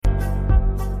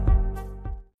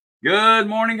Good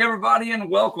morning, everybody, and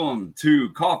welcome to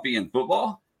Coffee and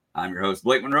Football. I'm your host,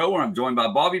 Blake Monroe, and I'm joined by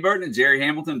Bobby Burton and Jerry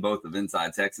Hamilton, both of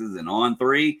Inside Texas and On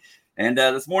 3. And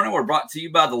this morning, we're brought to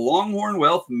you by the Longhorn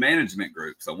Wealth Management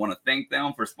Group. So I want to thank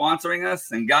them for sponsoring us.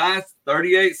 And guys,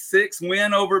 38-6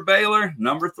 win over Baylor,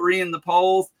 number 3 in the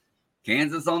polls.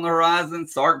 Kansas on the horizon,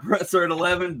 Sark presser at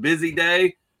 11, busy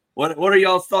day. What are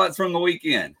y'all's thoughts from the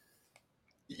weekend?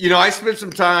 I spent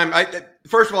some time.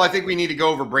 First of all, I think we need to go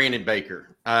over Brandon Baker.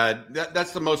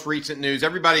 That's the most recent news.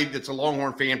 Everybody that's a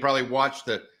Longhorn fan probably watched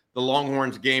the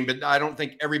Longhorns game, but I don't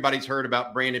think everybody's heard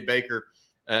about Brandon Baker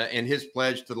and his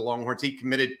pledge to the Longhorns. He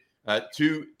committed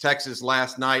to Texas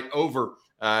last night over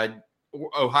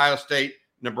Ohio State,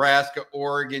 Nebraska,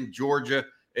 Oregon, Georgia,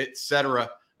 etc.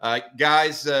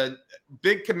 Guys,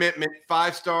 big commitment,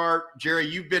 5-star. Jerry,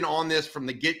 you've been on this from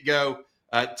the get-go.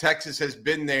 Texas has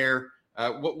been there.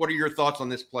 What are your thoughts on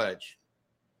this pledge?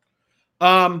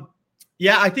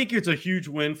 Yeah, I think it's a huge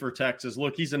win for Texas.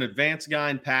 Look, he's an advanced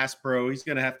guy in pass pro. He's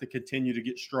going to have to continue to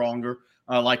get stronger,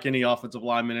 like any offensive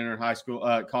lineman in high school,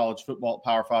 college football at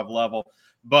Power 5 level.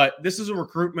 But this is a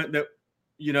recruitment that,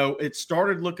 it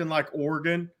started looking like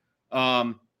Oregon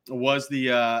was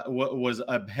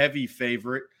a heavy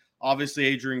favorite. Obviously,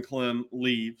 Adrian Clem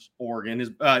leaves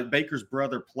Oregon. Baker's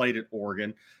brother played at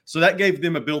Oregon. So that gave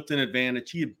them a built-in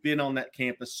advantage. He had been on that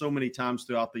campus so many times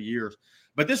throughout the years.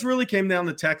 But this really came down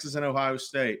to Texas and Ohio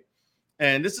State.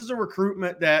 And this is a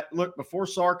recruitment that, look, before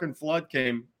Sark and Flood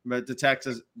came to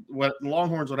Texas, the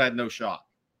Longhorns would have had no shot,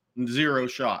 0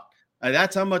 shot.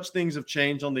 That's how much things have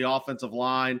changed on the offensive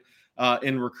line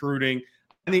in recruiting.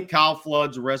 I think Kyle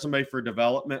Flood's resume for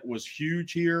development was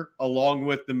huge here, along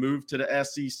with the move to the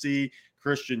SEC,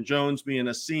 Christian Jones being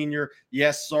a senior.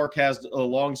 Yes, Sark has a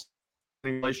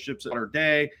long-standing relationships at our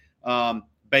day.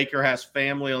 Baker has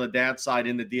family on the dad's side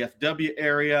in the DFW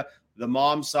area. The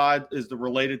mom's side is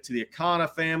related to the Akana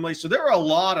family. So there are a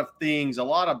lot of things, a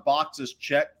lot of boxes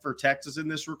checked for Texas in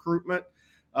this recruitment.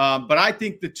 But I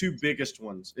think the two biggest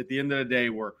ones at the end of the day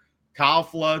were Kyle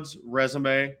Flood's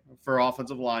resume for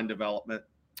offensive line development,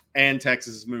 and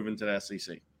Texas is moving to the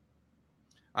SEC.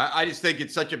 I just think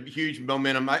it's such a huge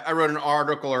momentum. I wrote an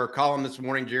article or a column this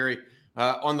morning, Jerry,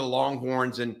 on the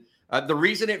Longhorns, and the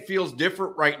reason it feels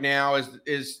different right now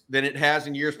is than it has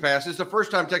in years past. It's the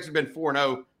first time Texas has been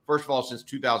 4-0, first of all, since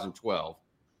 2012.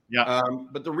 Yeah.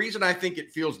 But the reason I think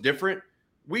it feels different,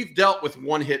 we've dealt with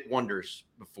one-hit wonders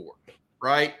before,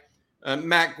 right?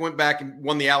 Mac went back and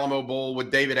won the Alamo Bowl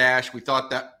with David Ash. We thought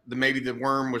that maybe the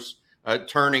worm was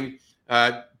turning.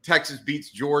 Texas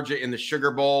beats Georgia in the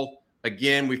Sugar Bowl.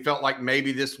 Again, we felt like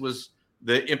maybe this was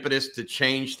the impetus to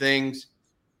change things.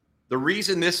 The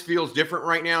reason this feels different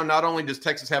right now, not only does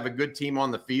Texas have a good team on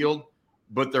the field,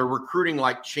 but they're recruiting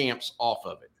like champs off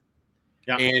of it.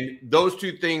 Yeah. And those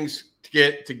two things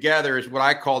get together is what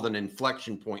I called an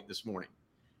inflection point this morning.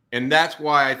 And that's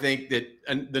why I think that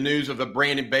the news of the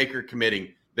Brandon Baker committing,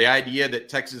 the idea that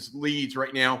Texas leads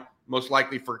right now, most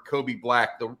likely for Kobe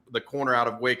Black, the corner out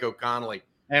of Waco Connolly.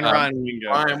 And Ryan Wingo.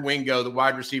 Ryan Wingo, the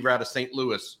wide receiver out of St.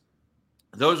 Louis.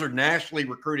 Those are nationally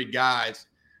recruited guys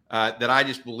that I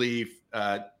just believe,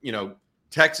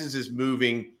 Texas is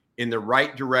moving in the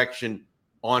right direction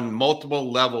on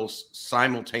multiple levels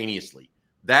simultaneously.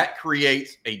 That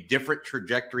creates a different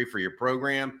trajectory for your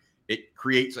program. It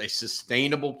creates a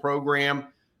sustainable program.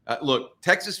 Look,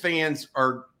 Texas fans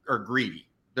are greedy.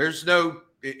 There's no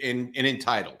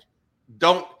entitled.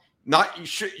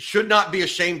 Should not be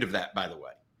ashamed of that, by the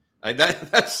way.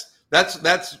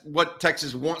 That's what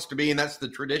Texas wants to be, and that's the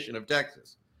tradition of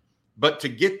Texas. But to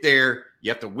get there, you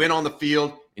have to win on the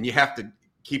field, and you have to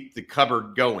keep the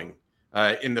cupboard going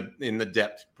in the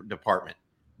depth department.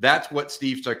 That's what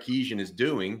Steve Sarkisian is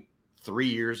doing 3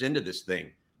 years into this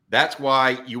thing. That's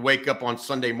why you wake up on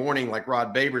Sunday morning, like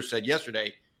Rod Babers said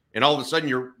yesterday, and all of a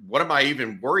sudden what am I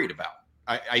even worried about?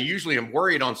 I usually am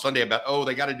worried on Sunday about,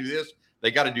 they got to do this, they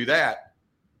got to do that.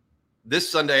 This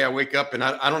Sunday I wake up and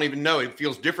I don't even know. It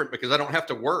feels different because I don't have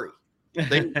to worry.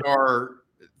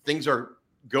 Things are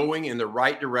going in the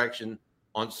right direction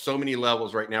on so many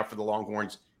levels right now for the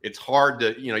Longhorns. It's hard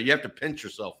to, you have to pinch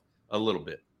yourself a little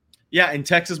bit. Yeah, and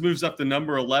Texas moves up to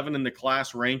number 11 in the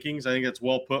class rankings. I think that's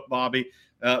well put, Bobby.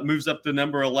 Moves up to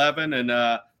number 11.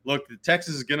 And look,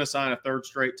 Texas is going to sign a third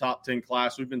straight top 10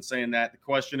 class. We've been saying that. The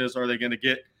question is, are they going to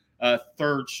get a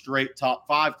third straight top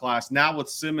 5 class? Now with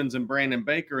Simmons and Brandon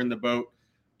Baker in the boat,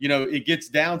 it gets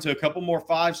down to a couple more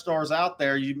 5-stars out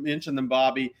there. You mentioned them,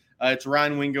 Bobby. It's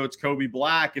Ryan Wingo. It's Kobe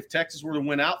Black. If Texas were to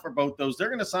win out for both those, they're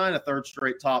going to sign a third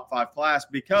straight top 5 class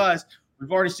because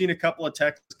we've already seen a couple of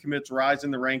Texas commits rise in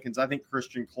the rankings. I think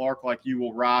Christian Clark, like you,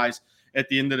 will rise at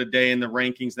the end of the day in the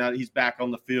rankings now that he's back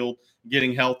on the field,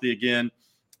 getting healthy again.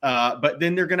 But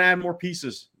then they're going to add more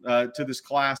pieces to this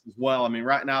class as well. I mean,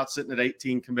 right now it's sitting at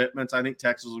 18 commitments. I think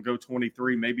Texas will go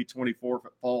 23, maybe 24 if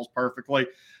it falls perfectly.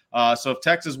 So if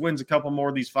Texas wins a couple more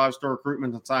of these 5-star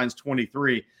recruitments and signs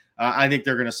 23, I think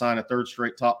they're going to sign a third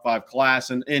straight top 5 class.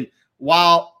 And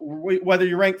while whether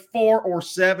you rank 4 or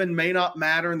 7 may not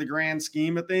matter in the grand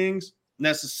scheme of things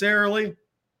necessarily,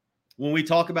 when we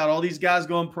talk about all these guys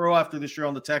going pro after this year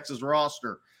on the Texas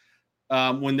roster,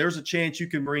 when there's a chance you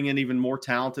can bring in even more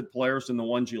talented players than the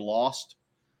ones you lost,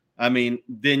 I mean,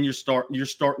 then you're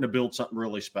starting to build something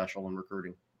really special in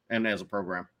recruiting and as a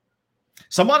program.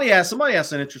 Somebody asked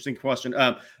an interesting question.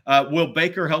 Will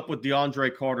Baker help with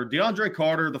DeAndre Carter? DeAndre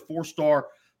Carter, the 4-star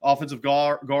offensive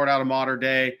guard out of Mater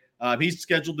Dei. He's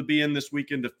scheduled to be in this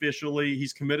weekend officially.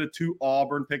 He's committed to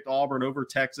Auburn, picked Auburn over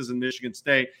Texas and Michigan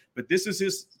State. But this is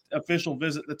his official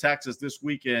visit to Texas this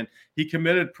weekend. He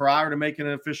committed prior to making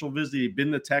an official visit. He'd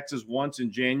been to Texas once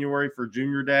in January for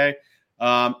Junior Day.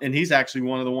 And he's actually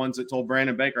one of the ones that told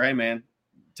Brandon Baker, hey, man,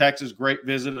 Texas, great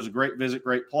visit. It was a great visit,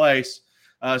 great place.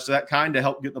 So that kind of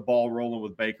helped get the ball rolling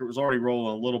with Baker. It was already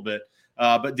rolling a little bit.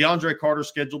 But DeAndre Carter's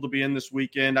scheduled to be in this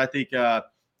weekend. I think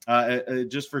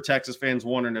just for Texas fans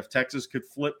wondering if Texas could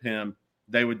flip him,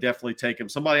 they would definitely take him.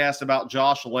 Somebody asked about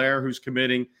Josh Lair, who's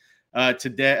committing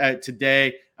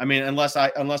today. I mean, unless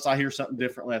I hear something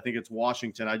differently, I think it's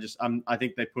Washington. I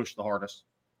think they push the hardest.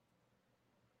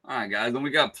 All right, guys, and we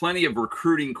got plenty of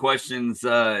recruiting questions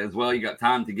as well. You got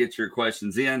time to get your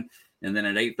questions in, and then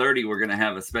at 8:30 we're going to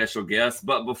have a special guest.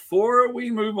 But before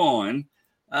we move on,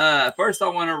 first I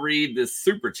want to read this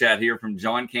super chat here from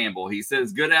John Campbell. He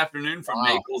says, "Good afternoon from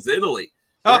Naples, Italy.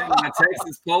 Wearing my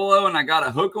Texas polo, and I got a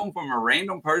Hookem from a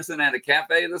random person at a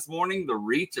cafe this morning. The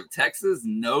reach of Texas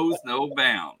knows no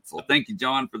bounds." Well, thank you,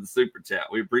 John, for the super chat.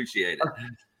 We appreciate it.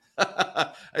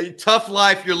 A tough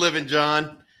life you're living,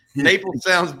 John. Naples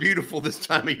sounds beautiful this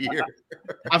time of year.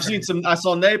 I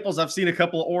saw Naples. I've seen a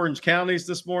couple of orange counties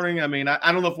this morning. I mean,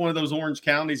 I don't know if one of those orange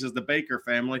counties is the Baker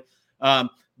family.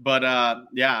 But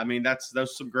I mean,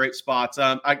 those some great spots.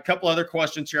 A couple other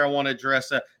questions here I want to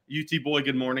address. UT boy,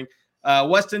 good morning.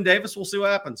 Weston Davis, we'll see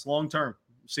what happens long term.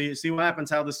 See what happens,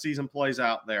 how this season plays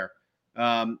out there.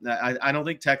 I don't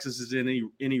think Texas is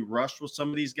in any rush with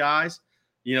some of these guys.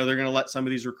 You know, they're going to let some of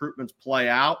these recruitments play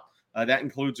out. That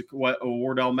includes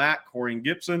Wardell Mack, Corey and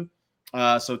Gibson.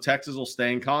 So Texas will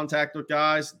stay in contact with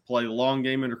guys, play the long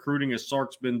game in recruiting as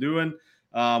Sark's been doing.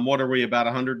 What are we, about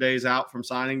 100 days out from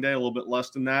signing day, a little bit less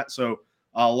than that. So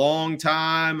a long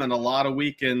time and a lot of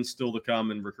weekends still to come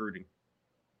in recruiting.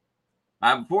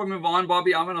 Before we move on,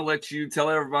 Bobby, I'm going to let you tell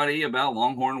everybody about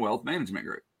Longhorn Wealth Management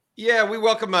Group. Yeah, we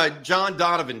welcome John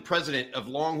Donovan, president of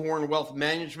Longhorn Wealth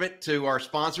Management, to our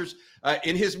sponsors.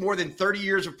 In his more than 30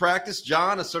 years of practice,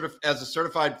 John, as a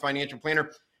certified financial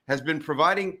planner, has been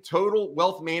providing total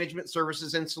wealth management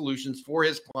services and solutions for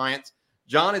his clients.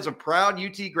 John is a proud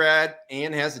UT grad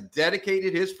and has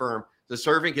dedicated his firm to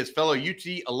serving his fellow UT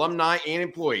alumni and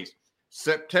employees.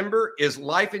 September is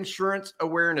Life Insurance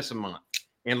Awareness Month,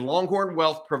 and Longhorn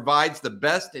Wealth provides the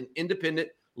best and independent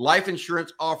life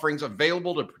insurance offerings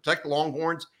available to protect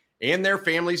Longhorns and their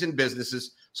families and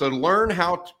businesses. So to learn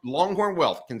how Longhorn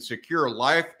Wealth can secure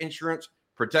life insurance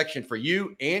protection for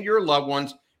you and your loved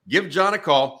ones, give John a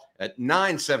call at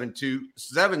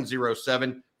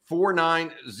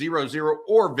 972-707-4900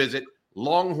 or visit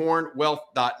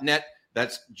longhornwealth.net.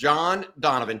 That's John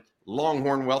Donovan,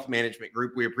 Longhorn Wealth Management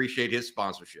Group. We appreciate his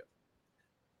sponsorship.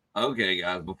 Okay,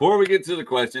 guys, before we get to the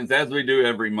questions, as we do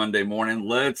every Monday morning,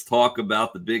 let's talk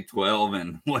about the Big 12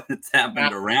 and what's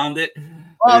happened around it.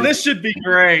 Oh, this should be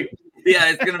great. Yeah,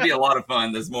 it's going to be a lot of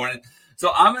fun this morning.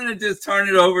 So I'm going to just turn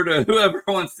it over to whoever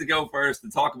wants to go first to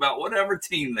talk about whatever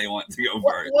team they want to go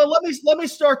first. Well, let me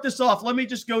start this off. Let me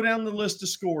just go down the list of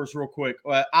scores real quick.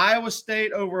 Iowa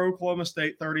State over Oklahoma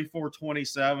State,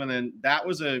 34-27, and that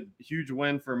was a huge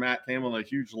win for Matt Campbell and a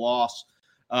huge loss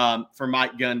for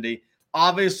Mike Gundy.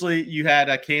 Obviously, you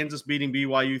had Kansas beating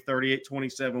BYU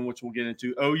 38-27, which we'll get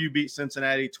into. OU beat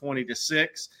Cincinnati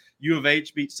 20-6. U of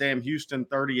H beat Sam Houston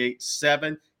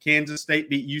 38-7. Kansas State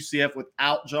beat UCF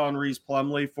without John Reese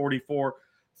Plumlee 44-31.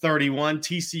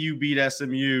 TCU beat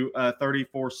SMU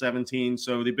 34-17.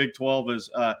 So the Big 12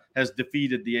 has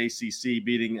defeated the ACC,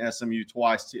 beating SMU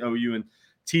twice, OU and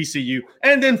TCU.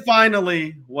 And then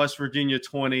finally, West Virginia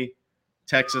 20,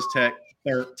 Texas Tech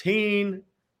 13,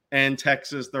 and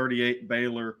Texas 38,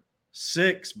 Baylor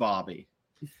 6, Bobby.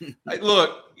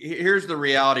 Look, here's the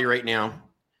reality right now.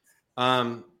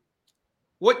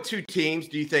 What two teams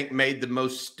do you think made the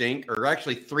most stink, or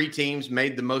actually three teams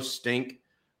made the most stink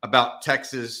about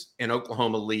Texas and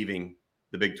Oklahoma leaving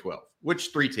the Big 12?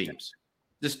 Which three teams?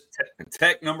 Just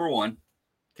Tech number one.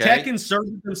 Okay. Tech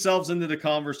inserted themselves into the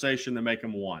conversation to make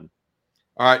them one.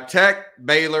 All right, Tech,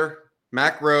 Baylor,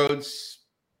 Mac Rhodes,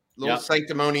 a little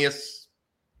sanctimonious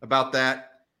about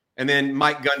that, and then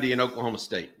Mike Gundy in Oklahoma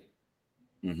State.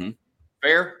 Mm-hmm.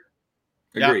 Fair?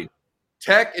 Agreed.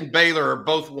 Tech and Baylor are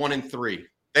both 1 and 3.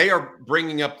 They are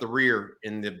bringing up the rear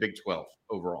in the Big 12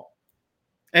 overall.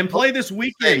 And play this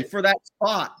weekend for that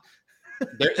spot.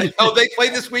 They play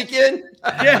this weekend?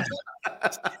 Yeah.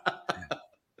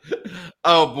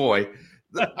 Oh, boy.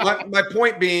 My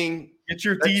point being, get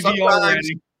your DVR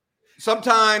ready.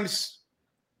 Sometimes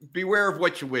beware of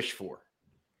what you wish for,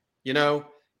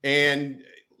 and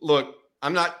look,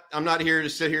 I'm not here to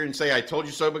sit here and say I told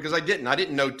you so, because I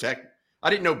didn't know Tech. I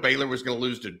didn't know Baylor was going to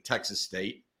lose to Texas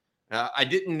State. I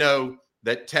didn't know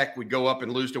that Tech would go up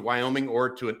and lose to Wyoming or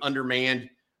to an undermanned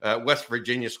West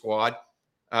Virginia squad.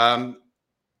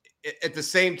 At the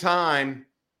same time,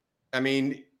 I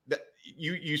mean,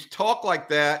 you talk like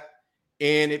that,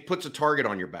 and it puts a target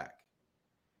on your back.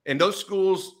 And those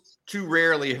schools too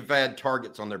rarely have had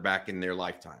targets on their back in their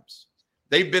lifetimes.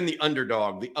 They've been the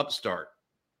underdog, the upstart.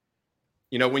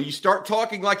 When you start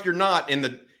talking like you're not,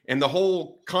 and the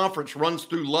whole conference runs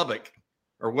through Lubbock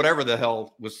or whatever the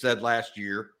hell was said last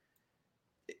year,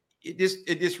 it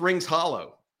just rings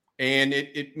hollow, and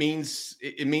it means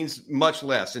much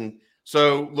less. And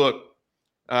so, look,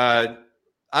 I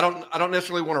don't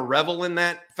necessarily want to revel in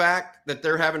that fact that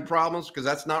they're having problems, because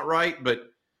that's not right.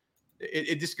 But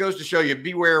it just goes to show you,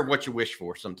 beware of what you wish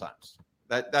for sometimes.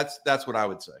 That's what I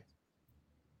would say.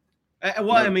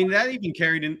 Well, I mean, that even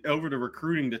carried over to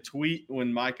recruiting. The tweet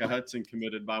when Micah Hudson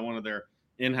committed by one of their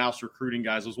in-house recruiting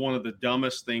guys was one of the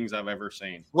dumbest things I've ever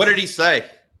seen. What did he say?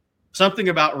 Something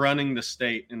about running the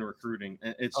state in recruiting.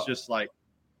 It's just like,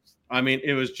 I mean,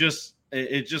 it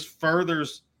just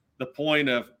furthers the point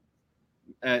of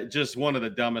just one of the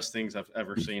dumbest things I've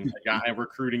ever seen a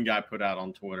recruiting guy put out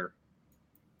on Twitter.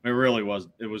 It really was.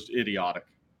 It was idiotic.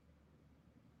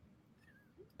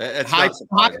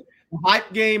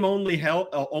 Hype game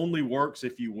only works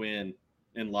if you win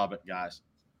in Lubbock, guys.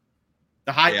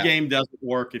 The hype game doesn't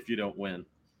work if you don't win.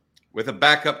 With a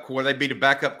backup they beat a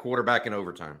backup quarterback in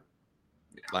overtime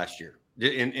last year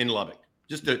in Lubbock.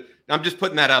 I'm just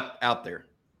putting that out there.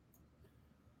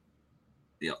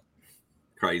 Yep.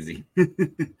 Crazy.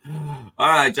 All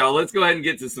right, y'all. Let's go ahead and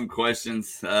get to some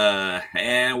questions.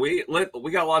 And we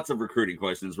got lots of recruiting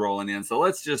questions rolling in, so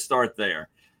let's just start there.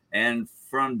 And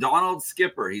from Donald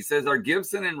Skipper, he says, "Are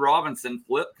Gibson and Robinson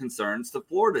flip concerns to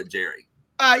Florida, Jerry?"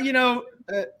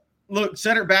 Look,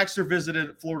 Cedric Baxter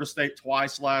visited Florida State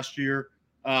twice last year.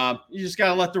 You just got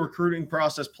to let the recruiting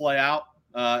process play out.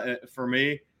 For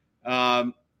me,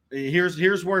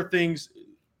 here's where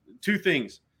two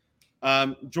things.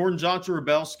 Jordan Johnson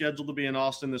Rebel scheduled to be in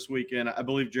Austin this weekend. I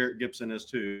believe Jarrett Gibson is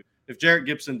too. If Jarrett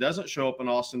Gibson doesn't show up in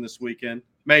Austin this weekend,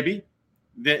 maybe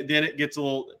then it gets a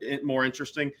little more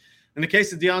interesting. In the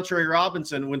case of DeAndre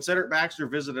Robinson, when Cedric Baxter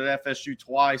visited FSU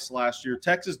twice last year,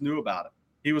 Texas knew about it.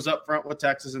 He was up front with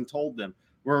Texas and told them.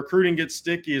 Where recruiting gets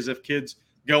sticky is if kids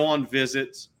go on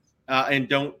visits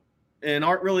and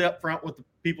aren't really up front with the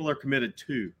people they're committed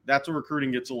to. That's where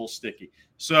recruiting gets a little sticky.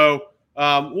 So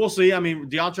we'll see. I mean,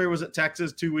 DeAndre was at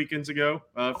Texas 2 weekends ago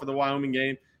for the Wyoming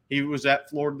game. He was at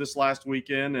Florida this last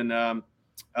weekend, and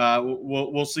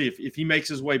we'll see if he makes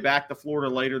his way back to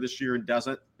Florida later this year and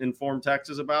doesn't inform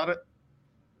Texas about it.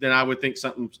 Then I would think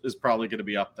something is probably going to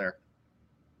be up there.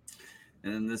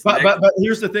 And but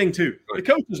here's the thing too: the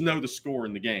coaches know the score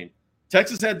in the game.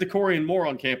 Texas had DeCorian Moore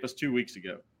on campus 2 weeks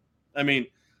ago. I mean,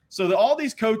 so all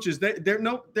these coaches they're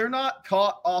not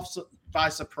caught off by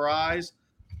surprise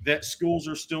that schools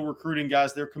are still recruiting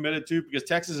guys they're committed to, because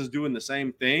Texas is doing the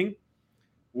same thing.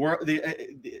 Where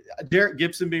Derek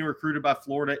Gibson being recruited by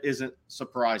Florida isn't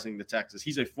surprising to Texas.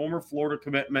 He's a former Florida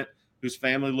commitment whose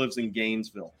family lives in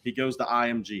Gainesville. He goes to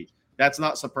IMG. That's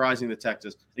not surprising to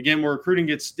Texas. Again, where recruiting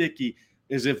gets sticky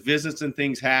is if visits and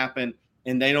things happen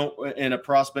and a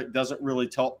prospect doesn't really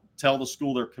tell the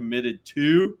school they're committed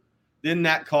to, then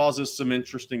that causes some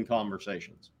interesting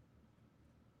conversations.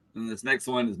 And this next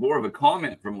one is more of a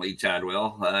comment from Lee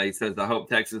Chadwell. He says, "I hope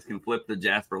Texas can flip the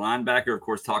Jasper linebacker." Of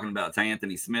course, talking about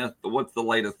Anthony Smith. But what's the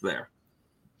latest there?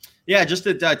 Yeah, just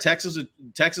that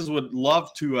Texas would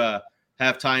love to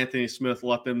have Anthony Smith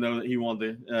let them know that he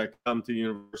wanted to come to the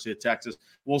University of Texas.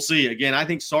 We'll see. Again, I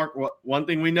think Sark. One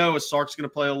thing we know is Sark's going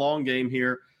to play a long game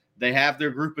here. They have their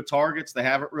group of targets. They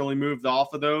haven't really moved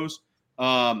off of those,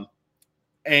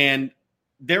 and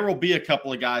there will be a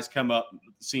couple of guys come up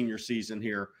senior season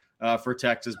here for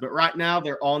Texas. But right now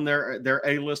they're on their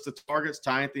A list of targets.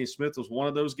 Anthony Smith was one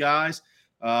of those guys.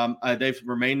 They've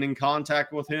remained in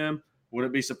contact with him. Would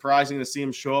it be surprising to see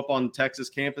him show up on Texas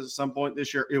campus at some point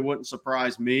this year? It wouldn't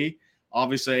surprise me.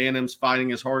 Obviously, A&M's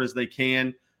fighting as hard as they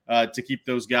can to keep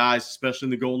those guys, especially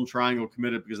in the Golden Triangle,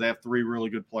 committed because they have 3 really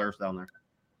good players down there.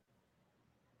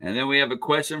 And then we have a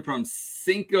question from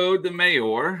Cinco de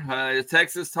Mayor. Is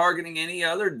Texas targeting any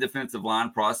other defensive line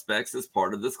prospects as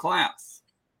part of this class?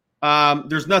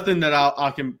 There's nothing that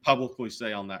I can publicly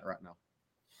say on that right now,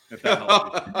 if that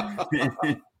helps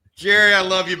you. Jerry, I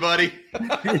love you, buddy.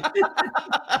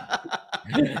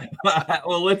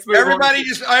 Well, let's move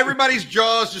everybody's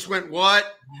jaws just went, what?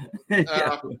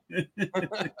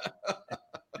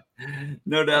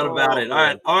 No doubt about it. All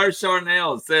right. R.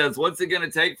 Charnel says, what's it going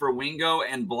to take for Wingo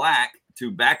and Black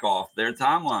to back off their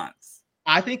timelines?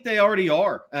 I think they already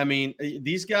are. I mean,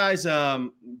 these guys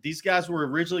were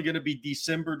originally going to be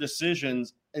December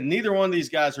decisions, and neither one of these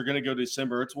guys are going to go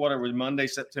December. It's whatever, Monday,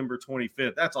 September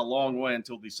 25th. That's a long way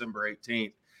until December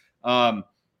 18th.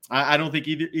 I don't think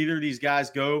either of these guys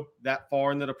go that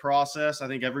far into the process. I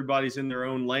think everybody's in their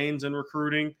own lanes in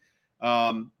recruiting.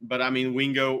 But I mean,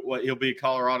 Wingo, he'll be in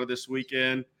Colorado this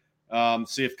weekend.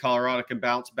 See if Colorado can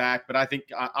bounce back. But I think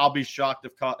I'll be shocked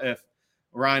if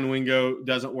Ryan Wingo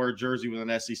doesn't wear a jersey with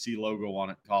an SEC logo on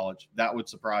it in college. That would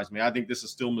surprise me. I think this is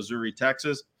still Missouri,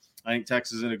 Texas. I think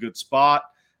Texas is in a good spot.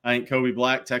 I think Kobe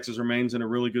Black, Texas remains in a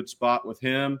really good spot with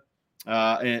him.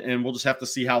 And we'll just have to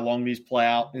see how long these play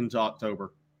out into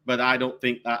October. But I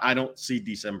don't see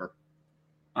December.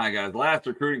 All right, guys. Last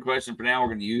recruiting question for now. We're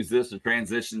going to use this to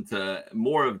transition to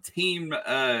more of team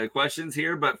questions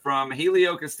here. But from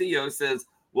Helio Castillo says,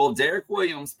 with Derek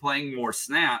Williams playing more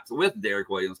snaps,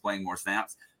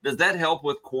 does that help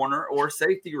with corner or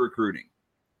safety recruiting?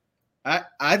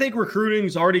 I think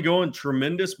recruiting's already going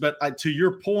tremendous. But to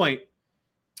your point,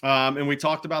 and we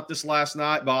talked about this last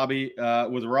night, Bobby,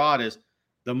 with Rod, is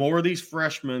the more of these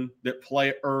freshmen that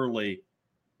play early,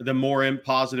 the more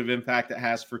positive impact it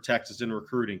has for Texas in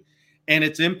recruiting. And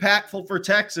it's impactful for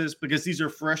Texas because these are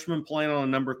freshmen playing on a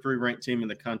number 3 ranked team in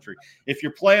the country. If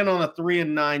you're playing on a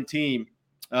 3-9 team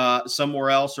somewhere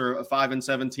else or a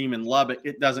 5-7 team in Lubbock,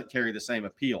 it doesn't carry the same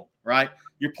appeal, right?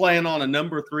 You're playing on a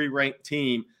number 3 ranked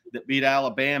team that beat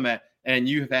Alabama, and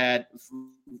you've had,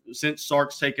 since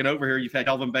Sark's taken over here, you've had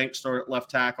Kelvin Banks start at left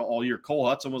tackle all year. Cole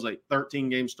Hudson was a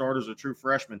 13-game starter as a true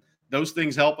freshman. Those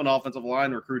things help in offensive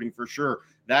line recruiting for sure.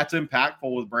 That's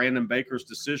impactful with Brandon Baker's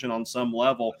decision on some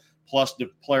level, plus the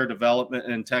player development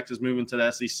and Texas moving to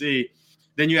the SEC.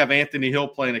 Then you have Anthony Hill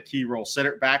playing a key role.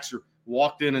 Cedric Baxter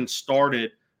walked in and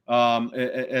started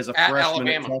as a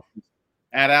freshman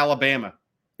at Alabama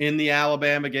in the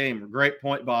Alabama game. Great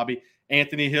point, Bobby.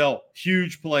 Anthony Hill,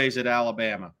 huge plays at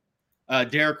Alabama.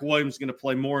 Derek Williams is going to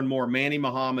play more and more. Manny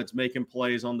Muhammad's making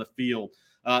plays on the field.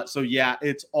 So, yeah,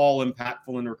 it's all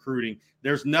impactful in recruiting.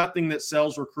 There's nothing that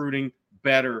sells recruiting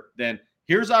better than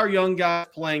here's our young guys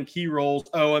playing key roles.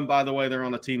 Oh, and by the way, they're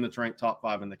on a team that's ranked top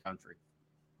 5 in the country.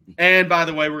 And by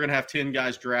the way, we're going to have 10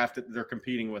 guys drafted that they're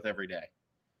competing with every day.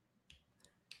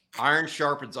 Iron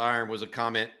sharpens iron was a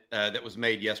comment that was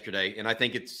made yesterday, and I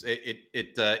think it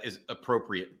is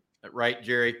appropriate, right,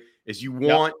 Jerry? Is you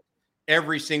want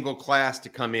every single class to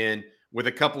come in with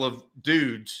a couple of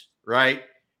dudes, right?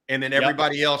 And then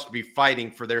everybody else to be fighting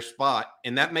for their spot.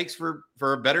 And that makes for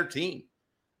a better team.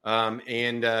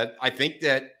 And I think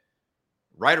that,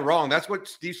 right or wrong, that's what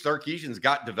Steve Sarkisian's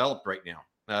got developed right now.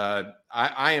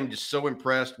 I am just so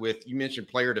impressed with, you mentioned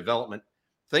player development.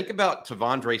 Think about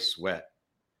Tavondre Sweat.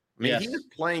 I mean, he is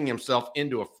playing himself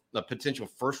into a potential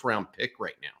first-round pick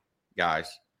right now, guys.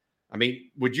 I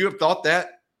mean, would you have thought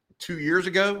that 2 years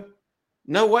ago?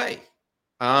 No way.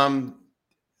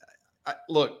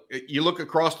 Look, you look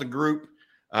across the group,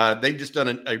 they've just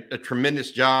done a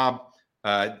tremendous job.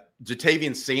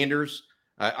 Jatavian Sanders,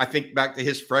 I think back to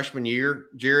his freshman year,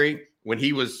 Jerry, when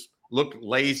he looked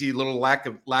lazy, little lack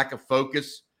of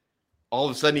focus. All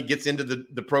of a sudden he gets into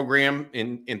the program,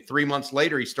 and 3 months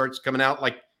later he starts coming out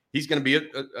like he's going to be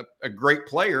a great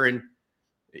player, and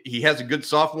he has a good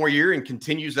sophomore year and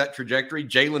continues that trajectory.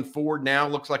 Jalen Ford now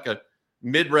looks like a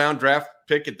mid-round draft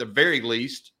pick at the very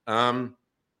least. I'm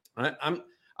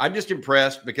just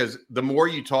impressed because the more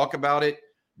you talk about it,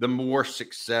 the more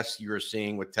success you're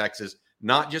seeing with Texas,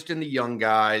 not just in the young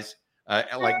guys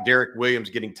like Derek Williams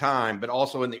getting time, but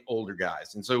also in the older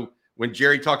guys. And so when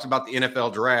Jerry talks about the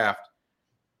NFL draft,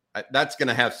 that's going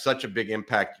to have such a big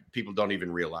impact people don't even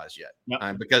realize yet.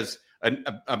 Because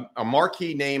a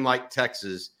marquee name like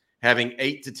Texas having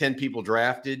 8 to 10 people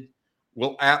drafted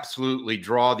will absolutely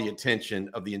draw the attention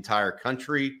of the entire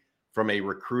country from a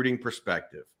recruiting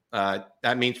perspective.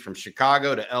 That means from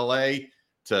Chicago to LA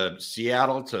to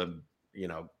Seattle to,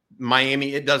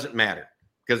 Miami, it doesn't matter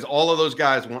because all of those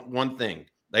guys want one thing.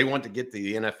 They want to get to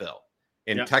the NFL.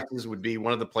 And Texas would be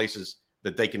one of the places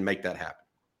that they can make that happen.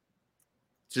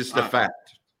 It's just a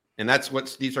fact. And that's what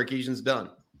Steve Sarkisian's done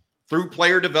through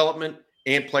player development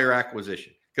and player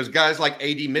acquisition. Because guys like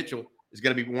A.D. Mitchell is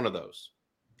going to be one of those.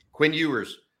 Quinn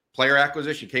Ewers, player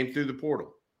acquisition, came through the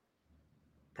portal.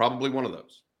 Probably one of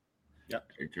those. Yep.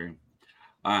 True.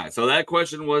 All right. So that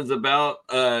question was about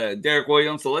Derek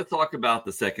Williams. So let's talk about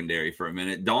the secondary for a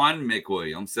minute. Don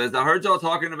McWilliams says, I heard y'all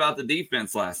talking about the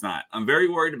defense last night. I'm very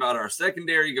worried about our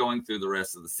secondary going through the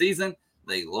rest of the season.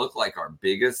 They look like our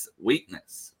biggest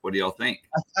weakness. What do y'all think?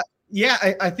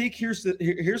 I think here's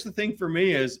the thing for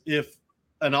me is if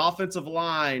an offensive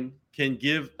line can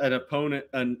give an opponent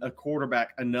a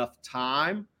quarterback enough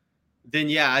time,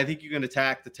 then I think you can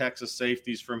attack the Texas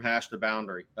safeties from hash to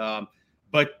boundary.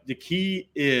 But the key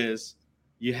is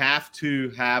you have to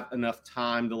have enough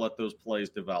time to let those plays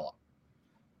develop.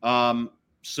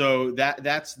 So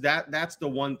that's the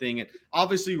one thing. And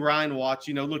obviously Ryan Watts,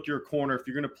 look, you're a corner. If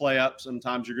you're going to play up,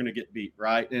 sometimes you're going to get beat,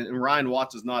 right? And Ryan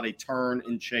Watts is not a turn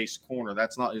and chase corner.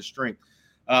 That's not his strength.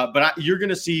 But you're going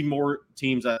to see more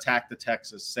teams attack the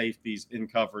Texas safeties in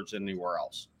coverage than anywhere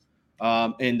else.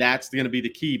 And that's going to be the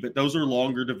key. But those are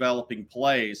longer developing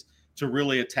plays to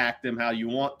really attack them how you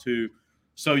want to.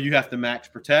 So you have to max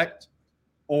protect,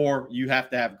 or you have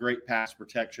to have great pass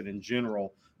protection in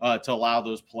general to allow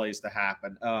those plays to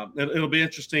happen. It'll be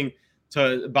interesting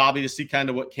to see kind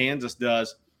of what Kansas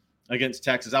does against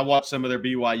Texas. I watched some of their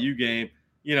BYU game.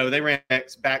 They ran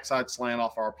backside slant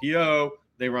off RPO.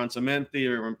 They run some empty,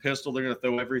 they run pistol. They're going to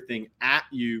throw everything at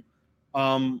you.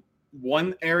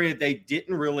 One area they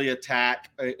didn't really attack,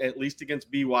 at least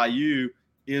against BYU,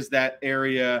 is that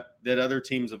area that other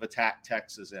teams have attacked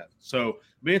Texas in. So it'll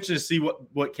be interesting to see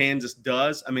what Kansas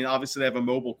does. I mean, obviously they have a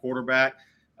mobile quarterback,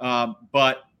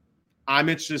 but I'm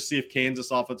interested to see if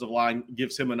Kansas offensive line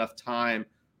gives him enough time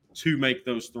to make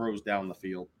those throws down the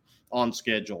field on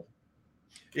schedule.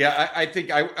 Yeah, I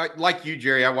think I like you,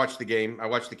 Jerry. I watched the game. I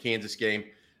watched the Kansas game.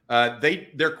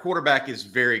 Their quarterback is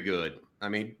very good. I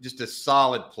mean, just a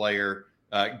solid player,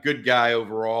 good guy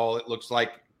overall. It looks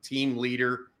like team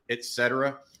leader,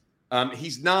 etc.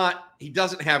 He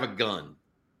doesn't have a gun.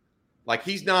 Like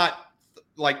he's not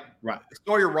like right.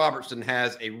 Sawyer Robertson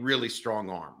has a really strong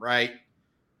arm, right?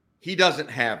 He doesn't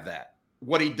have that.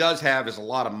 What he does have is a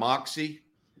lot of moxie,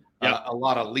 a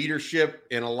lot of leadership,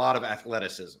 and a lot of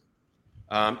athleticism.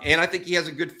 And I think he has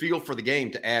a good feel for the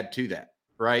game to add to that,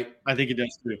 right? I think he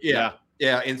does too. Yeah.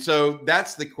 And so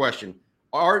that's the question.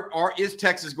 Is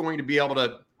Texas going to be able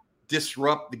to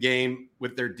disrupt the game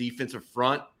with their defensive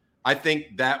front? I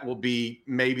think that will be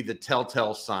maybe the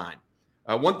telltale sign.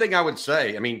 One thing I would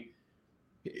say, I mean,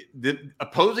 the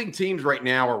opposing teams right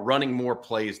now are running more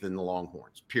plays than the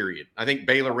Longhorns, period. I think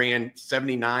Baylor ran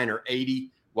 79 or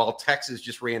 80, while Texas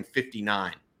just ran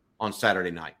 59 on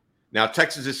Saturday night. Now,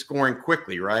 Texas is scoring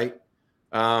quickly, right?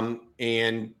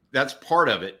 And that's part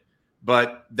of it.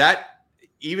 But that,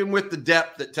 even with the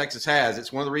depth that Texas has,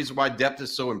 it's one of the reasons why depth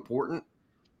is so important.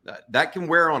 That can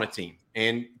wear on a team.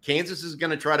 And Kansas is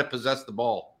going to try to possess the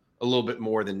ball a little bit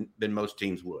more than most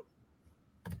teams would.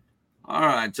 All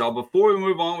right, y'all. Before we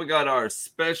move on, we got our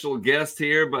special guest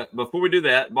here. But before we do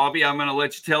that, Bobby, I'm going to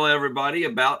let you tell everybody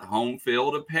about Home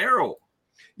Field Apparel.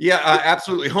 Yeah,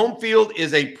 absolutely. Home Field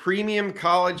is a premium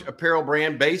college apparel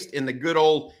brand based in the good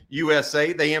old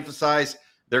USA. They emphasize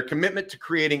their commitment to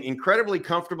creating incredibly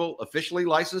comfortable, officially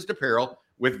licensed apparel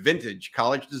with vintage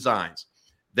college designs.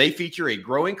 They feature a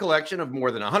growing collection of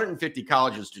more than 150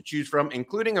 colleges to choose from,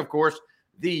 including, of course,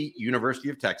 the University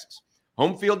of Texas.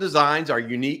 Home Field designs are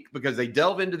unique because they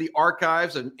delve into the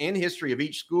archives and history of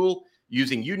each school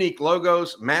using unique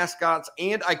logos, mascots,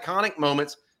 and iconic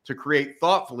moments to create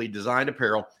thoughtfully designed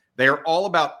apparel. They are all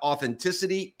about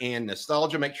authenticity and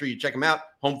nostalgia. Make sure you check them out,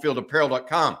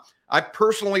 homefieldapparel.com. I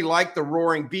personally like the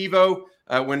Roaring Bevo.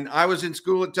 When I was in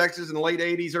school at Texas in the late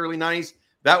 80s, early 90s,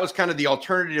 that was kind of the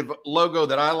alternative logo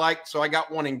that I liked. So I got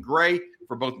one in gray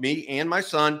for both me and my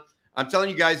son. I'm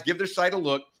telling you guys, give their site a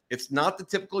look. It's not the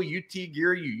typical UT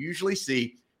gear you usually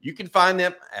see. You can find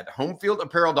them at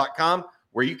homefieldapparel.com,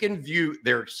 where you can view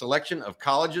their selection of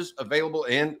colleges available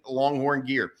and Longhorn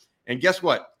gear. And guess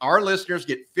what? Our listeners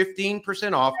get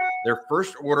 15% off their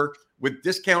first order with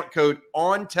discount code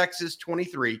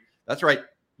ONTexas23. That's right.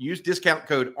 Use discount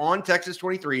code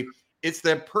ONTexas23. It's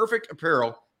the perfect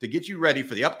apparel to get you ready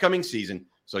for the upcoming season.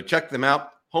 So check them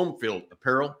out,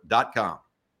 homefieldapparel.com.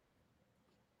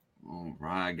 All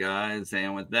right, guys.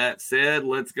 And with that said,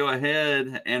 let's go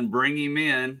ahead and bring him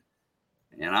in.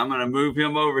 And I'm going to move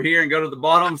him over here and go to the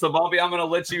bottom. So, Bobby, I'm going to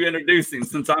let you introduce him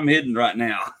since I'm hidden right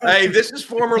now. Hey, this is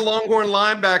former Longhorn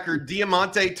linebacker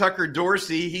Diamante Tucker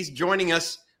Dorsey. He's joining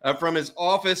us from his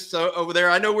office over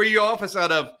there. I know where your office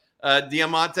out of,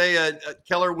 Diamante,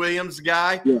 Keller Williams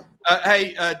guy. Yeah.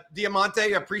 Hey, Diamante,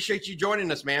 I appreciate you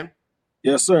joining us, man.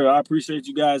 Yes, sir. I appreciate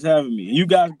you guys having me. You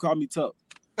guys can call me Tuck.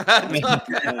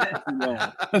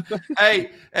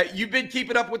 Hey, you've been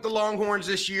keeping up with the Longhorns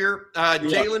this year.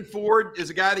 Jalen Ford is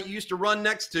a guy that you used to run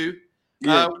next to.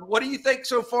 Yeah. What do you think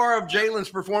so far of Jalen's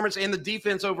performance and the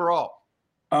defense overall?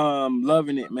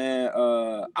 Loving it, man.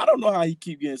 I don't know how he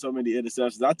keep getting so many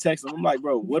interceptions. I text him. I'm like,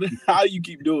 bro, how you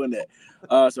keep doing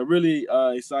that? So really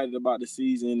excited about the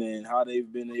season and how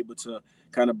they've been able to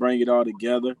kind of bring it all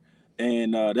together.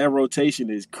 And that rotation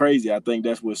is crazy. I think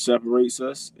that's what separates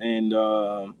us. And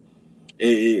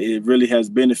it really has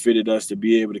benefited us to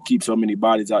be able to keep so many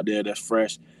bodies out there that's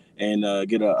fresh and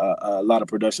get a lot of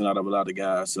production out of a lot of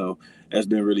guys. So that's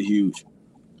been really huge.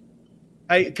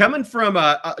 Hey, coming from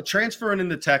transferring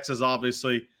into Texas,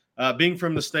 obviously, being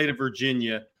from the state of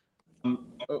Virginia,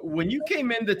 when you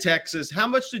came into Texas, how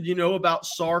much did you know about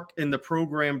Sark and the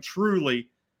program truly?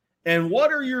 And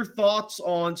what are your thoughts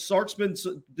on Sark's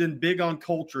been big on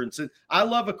culture? And so I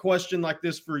love a question like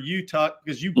this for you, Tuck,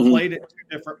 because you played at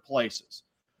two different places.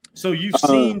 So you've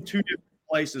seen two different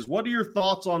places. What are your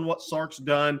thoughts on what Sark's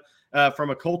done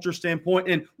from a culture standpoint?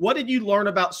 And what did you learn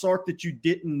about Sark that you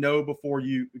didn't know before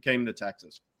you came to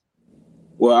Texas?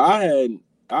 Well,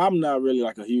 I'm not really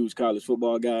like a huge college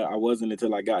football guy. I wasn't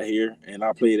until I got here, and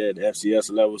I played at the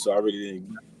FCS level, so I really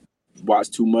didn't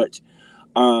watch too much.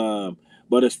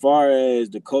 But as far as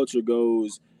the culture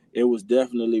goes, it was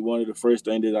definitely one of the first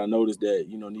things that I noticed that,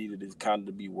 needed to kind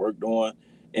of be worked on.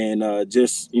 And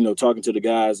just, talking to the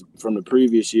guys from the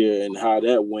previous year and how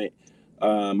that went,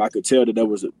 I could tell that there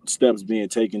was steps being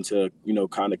taken to,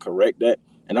 kind of correct that.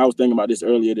 And I was thinking about this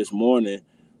earlier this morning.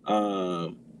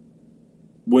 When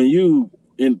you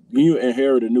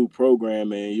inherit a new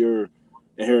program and you're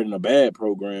inheriting a bad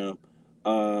program,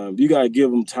 you got to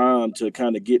give them time to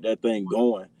kind of get that thing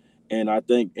going. And I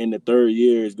think in the third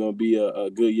year is going to be a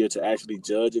good year to actually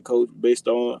judge a coach based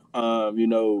on,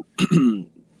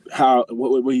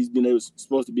 what he's been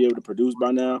supposed to be able to produce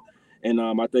by now. And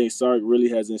I think Sark really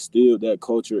has instilled that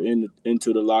culture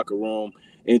into the locker room,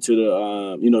 into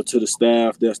the to the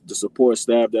staff, that's the support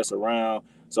staff that's around.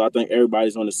 So I think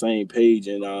everybody's on the same page,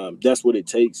 and that's what it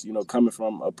takes. Coming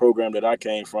from a program that I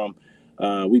came from,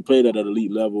 we played at an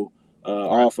elite level.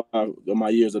 All 5 of my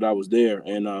years that I was there,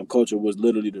 and culture was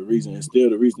literally the reason, and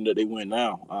still the reason that they win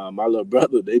now. My little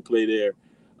brother, they play there.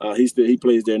 He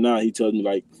plays there now. He tells me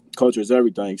like culture is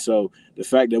everything. So the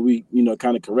fact that we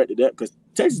kind of corrected that, because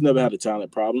Texas never had a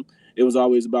talent problem. It was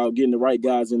always about getting the right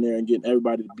guys in there and getting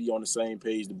everybody to be on the same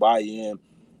page, to buy in.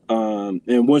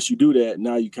 And once you do that,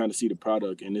 now you kind of see the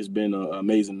product, and it's been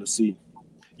amazing to see.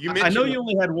 I know you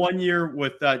only had 1 year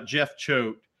with Jeff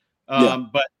Choate.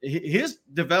 But his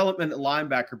development at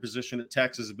linebacker position at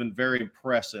Texas has been very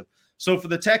impressive. So for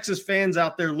the Texas fans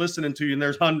out there listening to you, and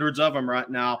there's hundreds of them right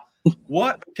now,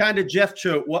 what kind of Jeff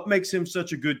Choate, what makes him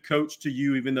such a good coach to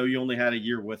you, even though you only had a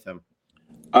year with him?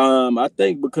 I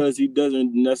think because he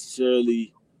doesn't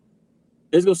necessarily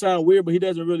 – it's going to sound weird, but he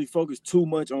doesn't really focus too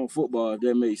much on football, if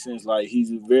that makes sense. Like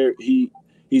he's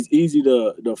easy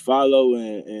to follow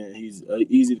and he's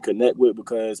easy to connect with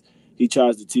because he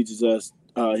tries to teach us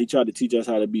he tried to teach us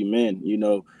how to be men,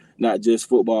 not just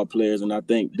football players. And I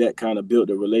think that kind of built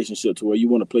a relationship to where you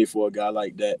want to play for a guy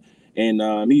like that.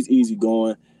 And he's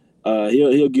easygoing.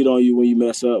 He'll get on you when you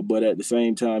mess up, but at the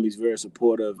same time, he's very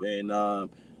supportive. And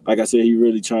like I said, he's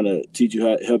really trying to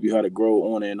help you how to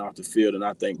grow on and off the field. And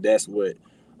I think that's what,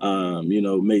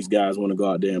 makes guys want to go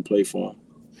out there and play for him.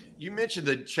 You mentioned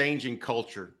the changing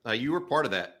culture. You were part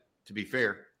of that, to be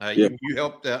fair. Yeah. You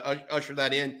helped usher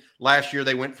that in. Last year,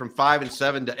 they went from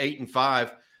 5-7 to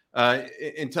 8-5.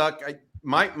 And Tuck,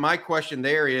 my question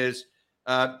there is,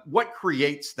 what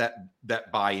creates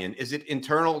that buy-in? Is it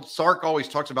internal? Sark always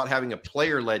talks about having a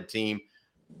player-led team,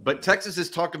 but Texas has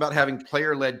talked about having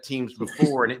player-led teams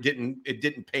before, and it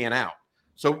didn't pan out.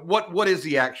 So what is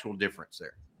the actual difference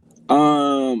there?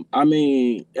 I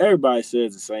mean, everybody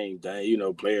says the same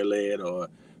thing, player-led or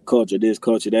culture this,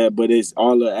 culture that, but it's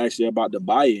all actually about the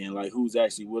buy-in, like who's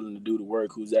actually willing to do the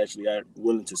work, who's actually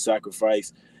willing to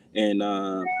sacrifice and,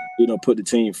 put the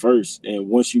team first. And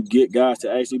once you get guys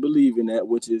to actually believe in that,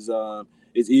 which is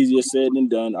it's easier said than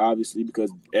done, obviously,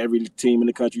 because every team in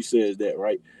the country says that,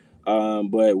 right?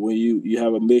 But when you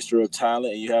have a mixture of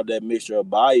talent and you have that mixture of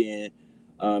buy-in,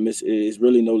 it's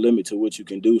really no limit to what you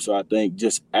can do. So I think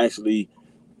just actually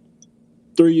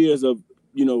 3 years of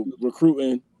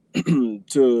recruiting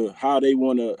to how they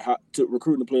want to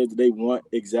recruit the players that they want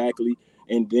exactly.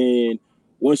 And then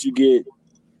once you get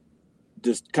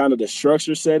just kind of the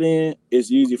structure set in,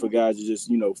 it's easy for guys to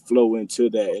just, flow into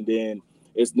that. And then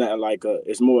it's not like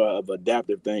it's more of an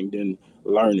adaptive thing than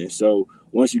learning. So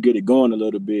once you get it going a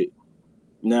little bit,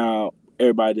 now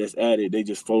everybody that's at it, they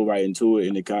just flow right into it,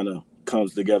 and it kind of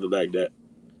comes together like that.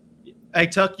 Hey,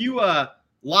 Tuck, you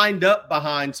lined up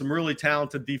behind some really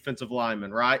talented defensive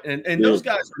linemen, right? And those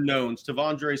guys are knowns.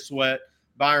 Tavondre Sweat,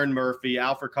 Byron Murphy,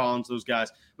 Alfred Collins, those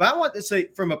guys. But I want to say,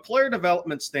 from a player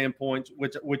development standpoint,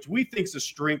 which we think is a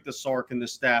strength of Sark and the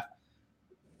staff,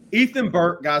 Ethan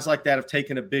Burke, guys like that have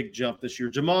taken a big jump this year.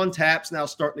 Jamon Tapp's now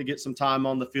starting to get some time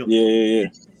on the field. Yeah.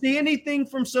 Did you see anything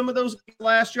from some of those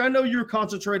last year? I know you were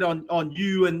concentrated on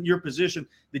you and your position.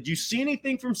 Did you see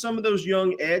anything from some of those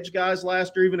young edge guys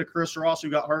last year, even a Chris Ross who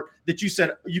got hurt, that you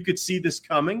said you could see this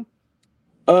coming?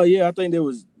 Yeah, I think they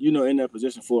was, in that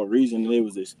position for a reason.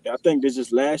 And I think that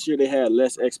just last year they had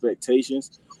less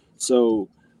expectations. So,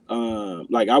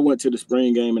 I went to the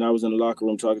spring game and I was in the locker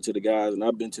room talking to the guys, and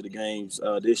I've been to the games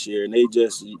this year, and they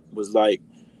just was like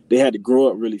they had to grow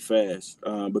up really fast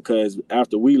because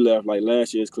after we left, like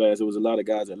last year's class, there was a lot of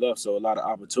guys that left, so a lot of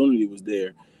opportunity was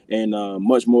there, and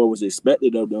much more was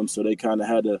expected of them, so they kind of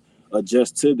had to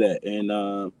adjust to that.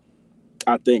 And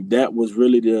I think that was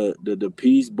really the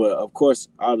piece. But of course,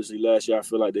 obviously last year I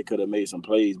feel like they could have made some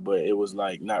plays, but it was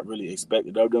like not really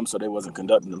expected of them, so they wasn't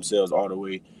conducting themselves all the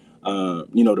way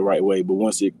the right way. But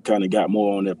once it kind of got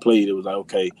more on their plate, it was like,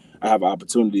 okay, I have an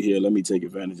opportunity here. Let me take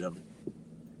advantage of it.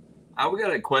 We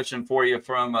got a question for you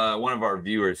from one of our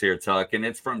viewers here, Tuck, and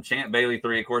it's from Champ Bailey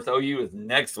 3. Of course, OU is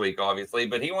next week, obviously,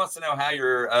 but he wants to know how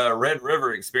your Red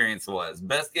River experience was.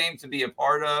 Best game to be a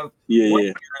part of? What year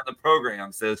in the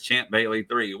program, says Champ Bailey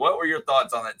 3. What were your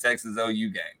thoughts on that Texas OU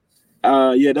game?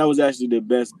 That was actually the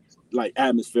best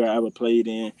atmosphere I ever played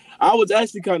in. I was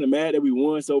actually kind of mad that we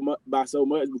won by so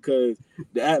much because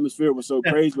the atmosphere was so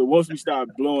crazy. But once we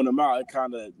started blowing them out, it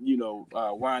kind of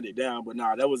wind it down. But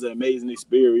that was an amazing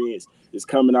experience. Just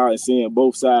coming out and seeing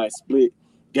both sides split.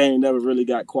 Game never really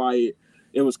got quiet.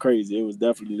 It was crazy. It was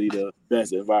definitely the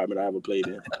best environment I ever played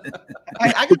in.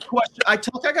 I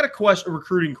got a question. A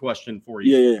recruiting question for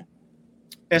you. Yeah.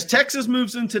 As Texas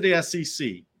moves into the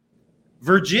SEC,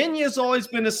 Virginia's always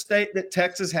been a state that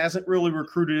Texas hasn't really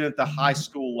recruited at the high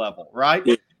school level, right?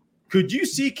 Yeah. Could you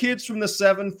see kids from the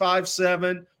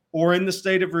 757 or in the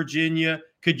state of Virginia?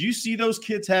 Could you see those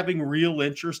kids having real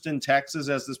interest in Texas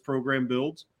as this program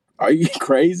builds? Are you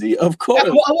crazy? Of course.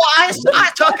 I asked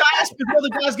because other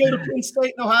guys go to Penn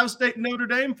State and Ohio State and Notre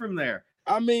Dame from there.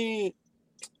 I mean,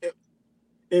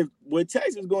 if with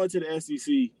Texas going to the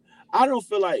SEC, I don't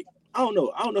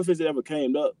know if it's ever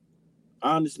came up,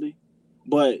 honestly.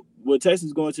 But with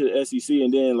Texas going to the SEC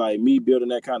and then me building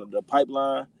that kind of the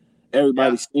pipeline,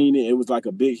 everybody's seen it. It was like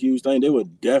a big, huge thing. They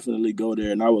would definitely go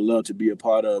there, and I would love to be a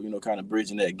part of, kind of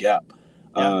bridging that gap,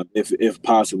 if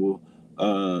possible.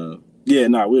 They'll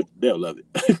love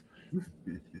it.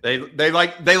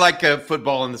 They like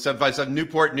football in the 757.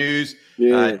 Newport News.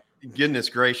 Yeah. Goodness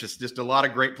gracious, just a lot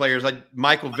of great players. Like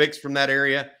Michael Vicks from that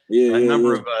area. Yeah. A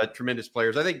number of tremendous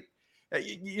players. I think.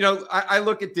 I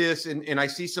look at this and I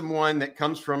see someone that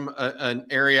comes from an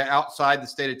area outside the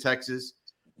state of Texas,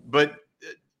 but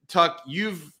Tuck,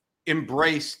 you've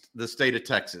embraced the state of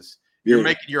Texas. You're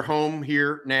making your home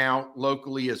here now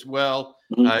locally as well.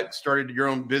 Mm-hmm. Started your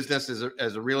own business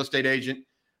as a real estate agent.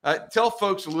 Tell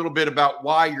folks a little bit about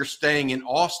why you're staying in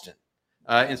Austin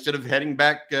instead of heading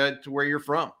back to where you're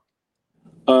from.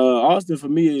 Austin for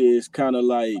me is kind of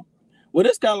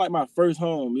it's kind of like my first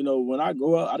home. When I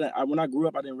grew up, I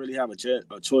didn't really have a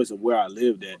choice of where I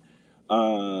lived at.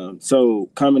 So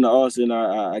coming to Austin,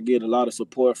 I get a lot of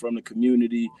support from the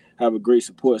community, have a great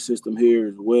support system here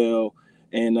as well.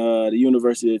 And the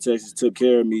University of Texas took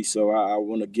care of me, so I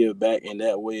want to give back in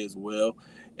that way as well.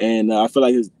 And I feel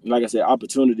like I said,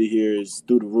 opportunity here is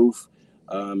through the roof.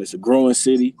 It's a growing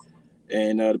city,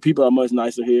 and the people are much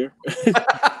nicer here.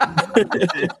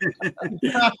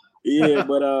 Yeah,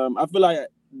 but I feel like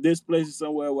this place is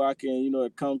somewhere where I can,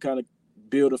 come kind of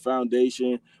build a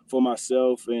foundation for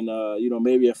myself and,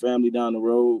 maybe a family down the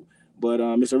road. But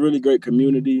it's a really great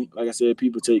community. Like I said,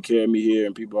 people take care of me here,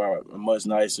 and people are much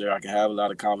nicer. I can have a lot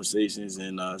of conversations,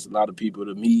 and there's a lot of people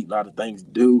to meet, a lot of things to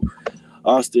do.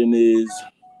 Austin is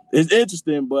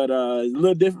interesting, but it's a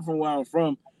little different from where I'm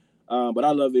from. But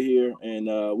I love it here, and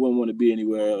wouldn't want to be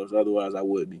anywhere else. Otherwise, I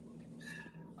would be.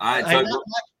 All right,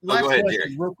 last go ahead, question,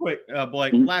 Jerry. real quick,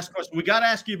 Blake. Mm-hmm. Last question. We got to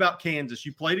ask you about Kansas.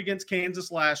 You played against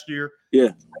Kansas last year. Yeah.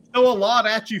 I know a lot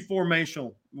at you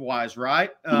formation-wise, right?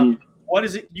 Mm-hmm. what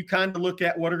is it you kind of look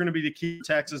at? What are going to be the key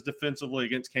Texas defensively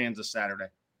against Kansas Saturday?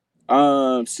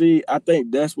 See, I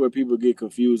think that's where people get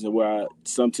confused and where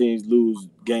some teams lose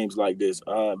games like this.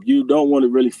 You don't want to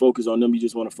really focus on them. You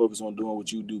just want to focus on doing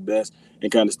what you do best and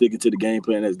kind of sticking to the game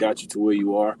plan that's got you to where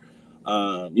you are.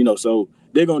 So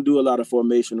they're going to do a lot of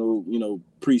formational,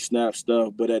 pre-snap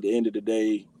stuff. But at the end of the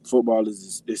day, football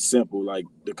is simple. Like,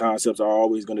 the concepts are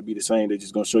always going to be the same. They're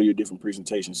just going to show you a different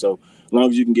presentation. So as long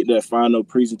as you can get that final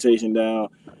presentation down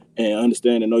and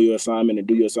understand and know your assignment and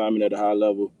do your assignment at a high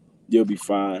level, you'll be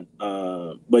fine.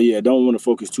 But yeah, don't want to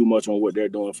focus too much on what they're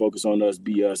doing. Focus on us,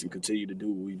 be us, and continue to do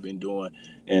what we've been doing,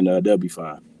 and they'll be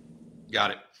fine.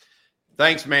 Got it.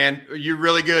 Thanks, man. You're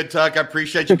really good, Tuck. I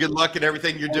appreciate you. Good luck in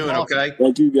everything you're doing, okay?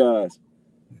 Thank you, guys.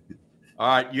 All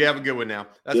right, you have a good one now.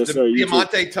 That's yes, sir,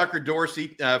 Diamante Tucker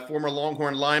Dorsey, former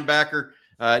Longhorn linebacker,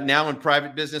 now in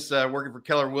private business, working for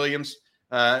Keller Williams,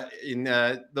 in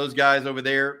those guys over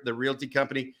there, the realty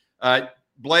company.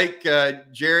 Blake,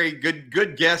 Jerry,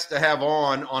 good guest to have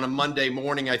on a Monday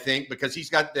morning, I think, because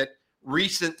he's got that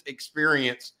recent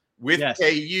experience with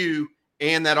KU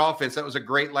and that offense. That was a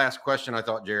great last question, I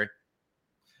thought, Jerry.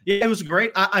 Yeah, it was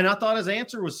great. And I thought his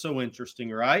answer was so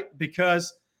interesting, right?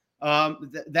 Because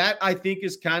that I think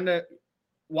is kind of,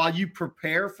 while you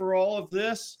prepare for all of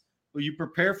this, you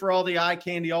prepare for all the eye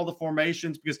candy, all the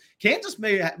formations, because Kansas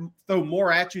may throw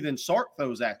more at you than Sark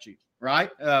throws at you.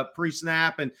 Right?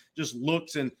 Pre-snap and just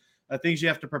looks and things you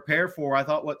have to prepare for. I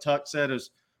thought what Tuck said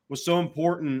was so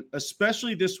important,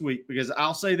 especially this week, because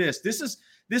I'll say this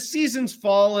season's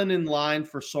fallen in line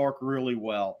for Sark really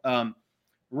well.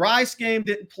 Rice game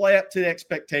didn't play up to the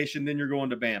expectation, then you're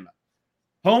going to Bama.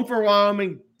 Home for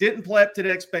Wyoming didn't play up to the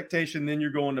expectation, then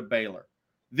you're going to Baylor.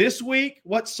 This week,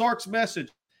 what's Sark's message?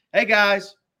 Hey,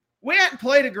 guys, we haven't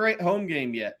played a great home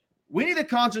game yet. We need to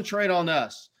concentrate on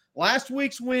us. Last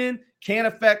week's win can't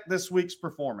affect this week's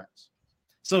performance.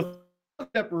 So it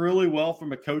up really well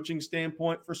from a coaching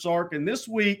standpoint for Sark. And this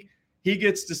week, he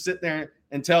gets to sit there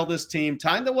and tell this team,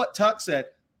 tying to what Tuck said,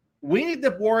 we need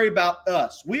to worry about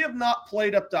us. We have not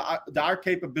played up to our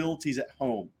capabilities at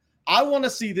home. I want to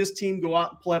see this team go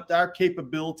out and play up to our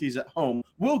capabilities at home.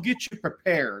 We'll get you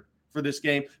prepared for this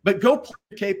game, but go play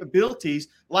your capabilities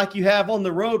like you have on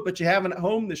the road, but you haven't at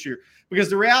home this year. Because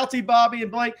the reality, Bobby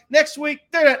and Blake, next week,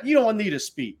 you don't need a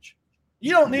speech.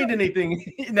 You don't need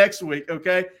anything next week,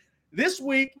 okay? This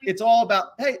week, it's all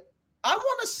about, hey, I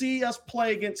want to see us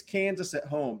play against Kansas at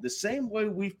home the same way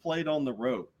we've played on the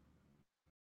road.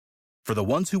 For the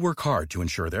ones who work hard to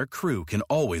ensure their crew can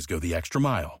always go the extra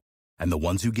mile, and the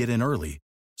ones who get in early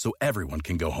so everyone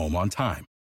can go home on time,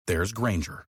 there's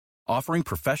Grainger, offering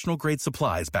professional-grade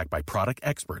supplies backed by product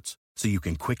experts so you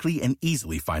can quickly and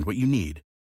easily find what you need.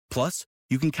 Plus,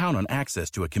 you can count on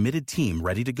access to a committed team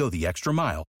ready to go the extra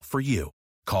mile for you.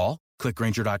 Call, click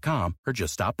Grainger.com, or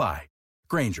just stop by.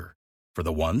 Grainger, for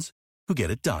the ones who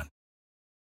get it done.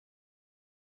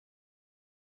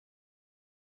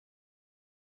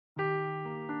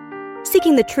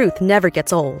 Seeking the truth never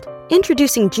gets old.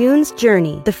 Introducing June's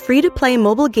Journey, the free-to-play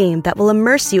mobile game that will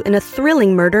immerse you in a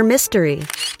thrilling murder mystery.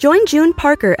 Join June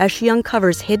Parker as she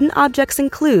uncovers hidden objects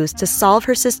and clues to solve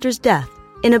her sister's death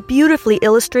in a beautifully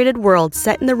illustrated world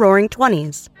set in the Roaring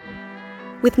 '20s.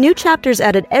 With new chapters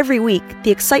added every week,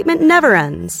 the excitement never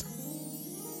ends.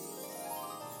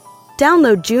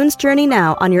 Download June's Journey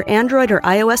now on your Android or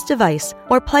iOS device,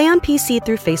 or play on PC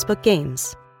through Facebook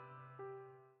Games.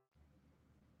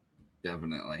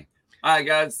 Definitely. All right,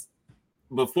 guys.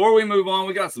 Before we move on,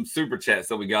 we got some super chats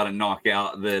that we got to knock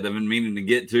out that I've been meaning to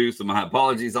get to, so my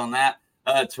apologies on that.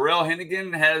 Terrell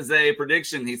Hennigan has a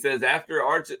prediction. He says after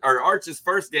Arch's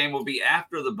first game will be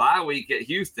after the bye week at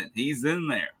Houston. He's in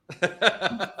there.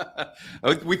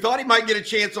 We thought he might get a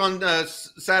chance on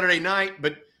Saturday night,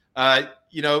 but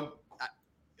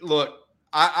look,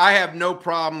 I have no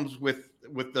problems with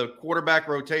the quarterback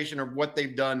rotation or what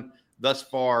they've done thus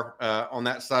far on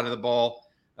that side of the ball.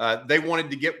 They wanted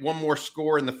to get one more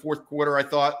score in the fourth quarter, I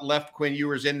thought, left Quinn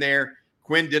Ewers in there.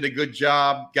 Quinn did a good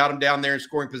job, got him down there in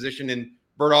scoring position, and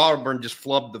Bert Auburn just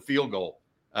flubbed the field goal.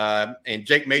 And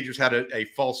Jake Majors had a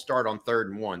false start on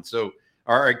 4th and 1.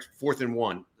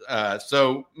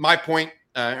 So my point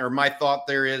or my thought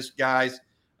there is, guys,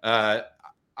 I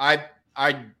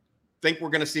think we're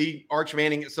going to see Arch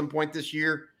Manning at some point this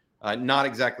year. Not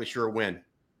exactly sure when.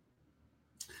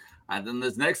 And then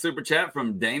this next super chat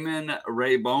from Damon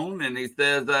Raybone, and he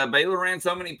says, Baylor ran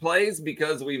so many plays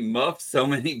because we muffed so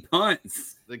many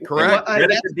punts. Correct.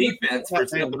 Credit the defense for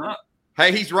stepping up.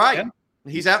 Hey, he's right. Yeah.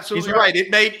 He's absolutely right.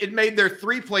 It made their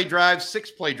 3-play drives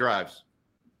 6-play drives.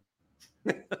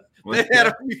 They had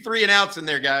a few 3 and outs in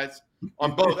there, guys.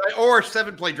 on both, or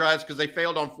 7-play drives because they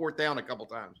failed on 4th down a couple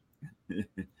times.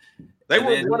 They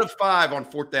were 1 of 5 on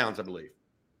 4th downs, I believe.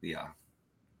 Yeah.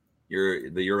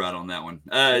 You're right on that one.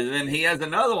 Then he has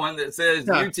another one that says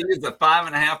UT is a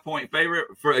 5.5-point favorite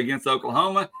against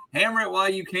Oklahoma. Hammer it while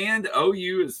you can.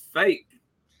 OU is fake.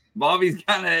 Bobby's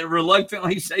kind of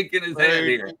reluctantly shaking his head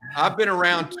here. I've been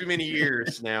around too many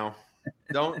years now.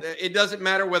 It doesn't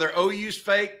matter whether OU's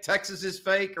fake, Texas is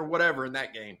fake, or whatever in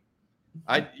that game.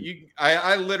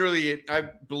 I literally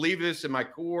believe this in my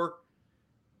core.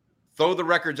 Throw the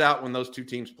records out when those two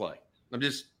teams play.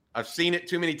 I've seen it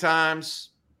too many times.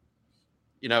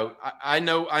 You know, I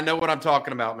know what I'm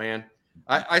talking about, man.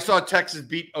 I saw Texas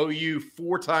beat OU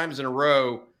 4 times in a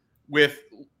row with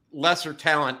lesser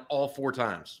talent all 4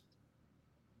 times.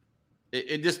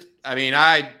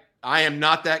 I am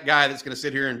not that guy that's going to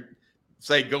sit here and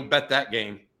say, go bet that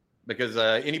game, because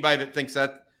anybody that thinks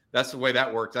that's the way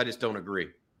that works, I just don't agree.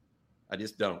 I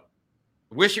just don't.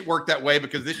 I wish it worked that way,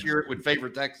 because this year it would favor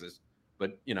Texas,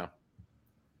 but you know.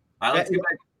 Let's get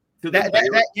back.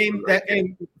 That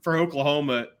game for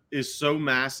Oklahoma is so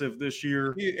massive this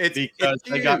year because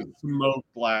they got smoked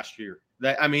last year.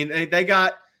 They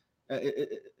got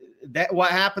that.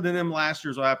 What happened to them last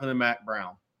year is what happened to Mac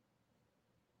Brown.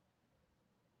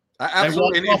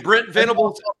 Absolutely, and Brent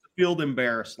Venables field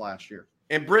embarrassed last year,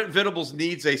 and Brent Venables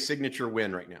needs a signature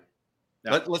win right now.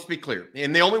 Yep. Let's be clear,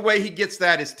 and the only way he gets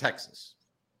that is Texas.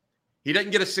 He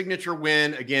doesn't get a signature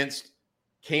win against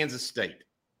Kansas State,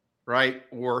 right,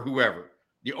 or whoever.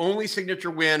 The only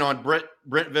signature win on Brent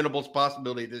Venables'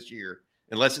 possibility this year,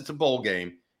 unless it's a bowl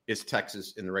game, is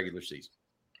Texas in the regular season.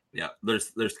 Yeah,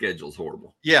 their schedule's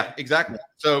horrible. Yeah, exactly.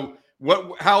 So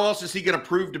how else is he going to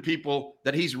prove to people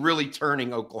that he's really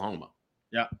turning Oklahoma?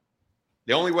 Yeah.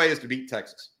 The only way is to beat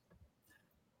Texas.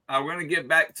 We're going to get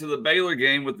back to the Baylor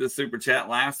game with this super chat.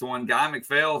 Last one. Guy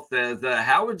McPhail says,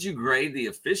 how would you grade the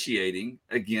officiating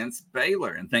against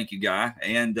Baylor? And thank you, Guy,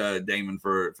 and Damon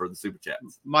for the super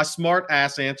chats. My smart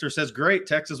ass answer says, great,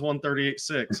 Texas won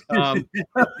 38-6.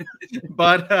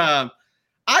 But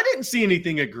I didn't see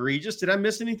anything egregious. Did I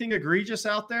miss anything egregious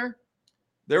out there?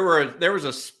 There was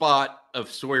a spot of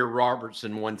Sawyer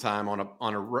Robertson one time on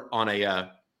a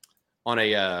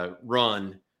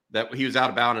run that he was out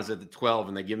of bounds at the 12,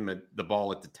 and they give him the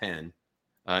ball at the 10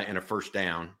 and a first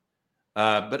down.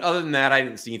 But other than that, I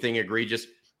didn't see anything egregious.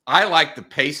 I like the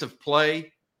pace of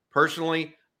play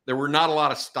personally. There were not a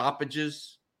lot of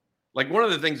stoppages. Like, one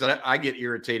of the things that I get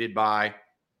irritated by,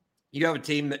 you have a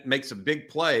team that makes a big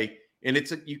play, and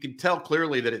you can tell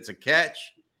clearly that it's a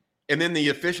catch, and then the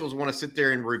officials want to sit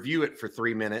there and review it for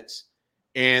 3 minutes,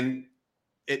 and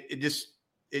it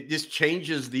just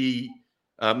changes the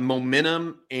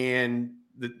momentum and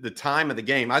the time of the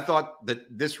game. I thought that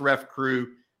this ref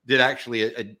crew did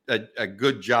actually a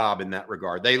good job in that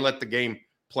regard. They let the game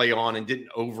play on and didn't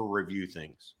over-review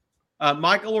things.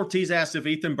 Michael Ortiz asked if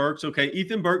Ethan Burke's okay.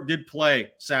 Ethan Burke did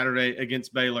play Saturday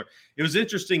against Baylor. It was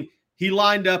interesting. He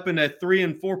lined up in a 3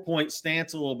 and 4 point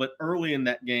stance a little bit early in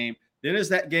that game. Then as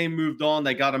that game moved on,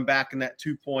 they got him back in that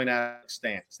 2-point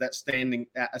stance, that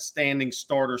standing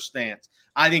starter stance.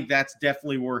 I think that's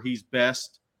definitely where he's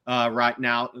best right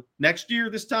now. Next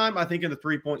year, this time, I think in the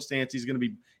 3-point stance, he's going to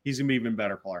be even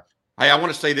better player. Hey, I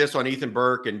want to say this on Ethan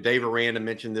Burke, and Dave Aranda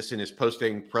mentioned this in his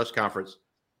post-game press conference.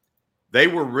 They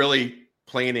were really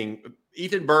planning.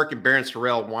 Ethan Burke and Barron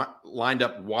Sorrell lined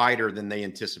up wider than they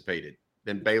anticipated,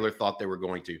 than Baylor thought they were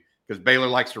going to, because Baylor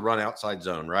likes to run outside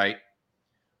zone, right?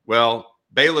 Well,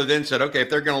 Baylor then said, okay, if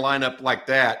they're going to line up like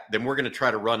that, then we're going to try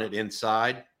to run it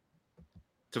inside.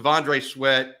 Tavondre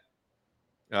Sweat,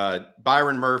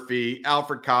 Byron Murphy,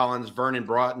 Alfred Collins, Vernon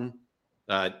Broughton,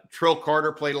 Trill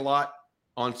Carter played a lot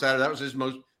on Saturday. That was his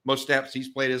most snaps he's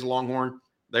played as a Longhorn.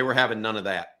 They were having none of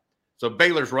that. So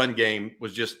Baylor's run game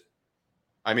was just,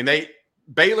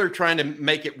 Baylor trying to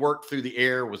make it work through the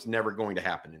air was never going to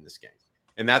happen in this game.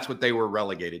 And that's what they were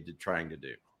relegated to trying to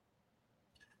do.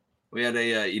 We had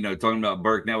talking about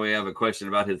Burke. Now we have a question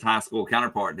about his high school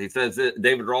counterpart. He says that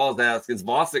David Rawls asks, is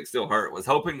Bosick still hurt? Was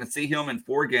hoping to see him in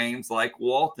 4 games like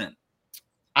Walton.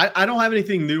 I don't have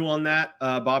anything new on that,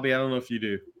 Bobby. I don't know if you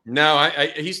do. No,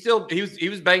 he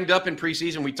was banged up in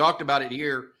preseason. We talked about it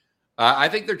here. I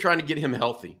think they're trying to get him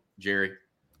healthy, Jerry.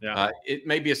 Yeah. It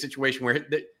may be a situation where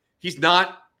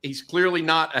he's clearly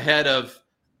not ahead of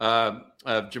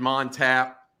Jamon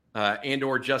Tapp and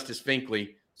or Justice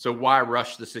Finkley. So why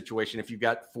rush the situation if you've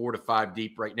got 4 to 5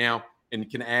 deep right now, and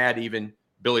can add even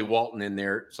Billy Walton in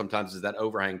there sometimes as that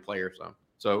overhang player.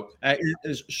 So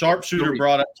as Sharpshooter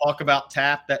brought up, talk about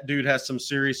Tapp. That dude has some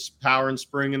serious power and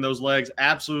spring in those legs.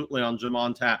 Absolutely on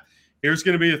Jamon Tapp. Here's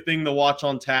going to be a thing to watch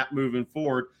on Tapp moving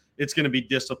forward it's going to be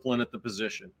discipline at the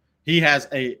position. He has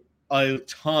a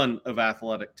ton of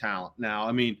athletic talent now.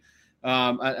 I mean,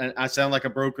 I sound like a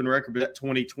broken record, but that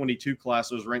 2022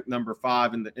 class was ranked number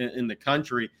 5 in the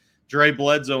country. Dre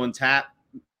Bledsoe and Tap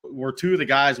were two of the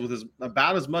guys with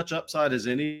about as much upside as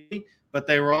any, but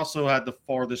they were also had the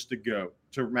farthest to go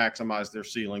to maximize their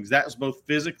ceilings. That was both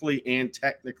physically and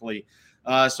technically.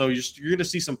 So you're going to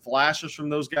see some flashes from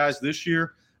those guys this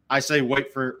year. I say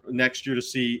wait for next year to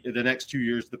see the next 2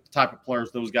 years the type of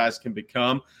players those guys can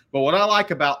become. But what I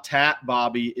like about Tap,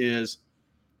 Bobby, is,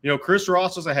 Chris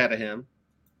Ross was ahead of him.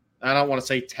 I don't want to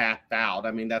say tapped out.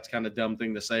 I mean, that's kind of a dumb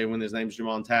thing to say when his name's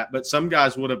Jamon Tap. But some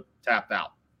guys would have tapped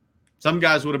out. Some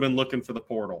guys would have been looking for the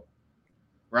portal,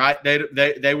 right? They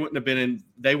wouldn't have been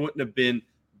they wouldn't have been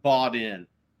bought in.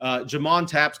 Jamon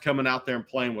Tap's coming out there and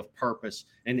playing with purpose,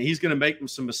 and he's going to make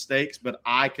some mistakes, but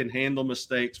I can handle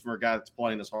mistakes for a guy that's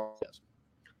playing as hard as.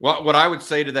 Well, what I would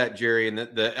say to that, Jerry, and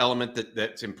the element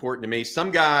that's important to me,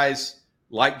 some guys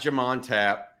like Jamon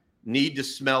Tap need to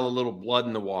smell a little blood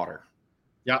in the water.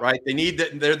 Yeah. Right. They need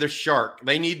that. They're the shark.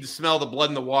 They need to smell the blood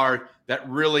in the water that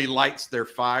really lights their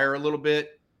fire a little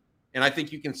bit. And I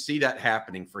think you can see that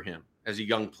happening for him as a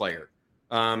young player.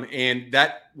 And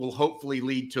that will hopefully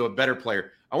lead to a better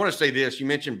player. I want to say this. You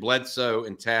mentioned Bledsoe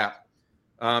and Tap.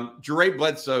 Dre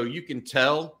Bledsoe, you can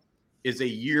tell, is a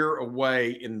year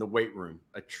away in the weight room,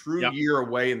 a true year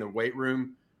away in the weight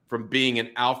room from being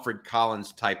an Alfred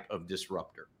Collins type of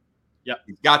disruptor. Yeah.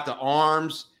 He's got the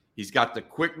arms. He's got the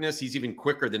quickness. He's even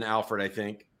quicker than Alfred, I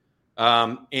think.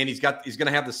 And he's going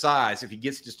to have the size. If he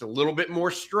gets just a little bit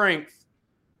more strength,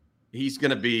 he's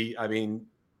going to be, I mean,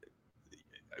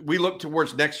 we look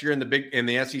towards next year in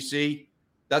the SEC.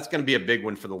 That's going to be a big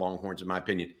one for the Longhorns, in my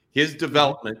opinion. His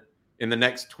development in the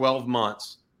next 12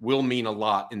 months will mean a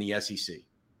lot in the SEC.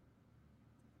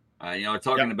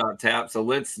 Talking about Tap. So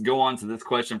let's go on to this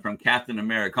question from Captain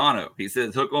Americano. He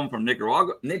says, Hookem from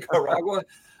Nicaragua.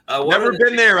 Never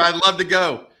been there. I'd love to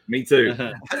go. Me too.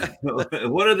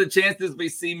 What are the chances we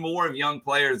see more of young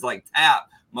players like Tap,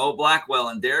 Mo Blackwell,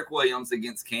 and Derek Williams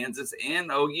against Kansas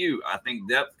and OU? I think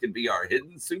depth could be our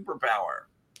hidden superpower.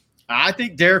 I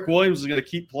think Derek Williams is going to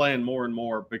keep playing more and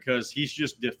more because he's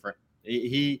just different.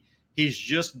 He's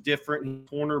just different.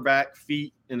 Cornerback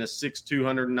feet in a 6'2",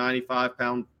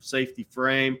 195-pound safety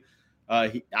frame.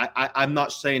 I'm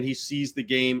not saying he sees the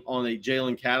game on a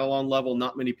Jalen Catalon level.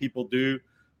 Not many people do.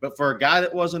 But for a guy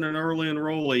that wasn't an early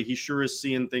enrollee, he sure is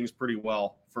seeing things pretty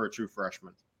well for a true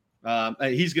freshman.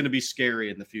 He's going to be scary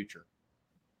in the future.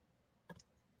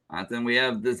 Then we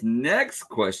have this next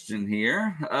question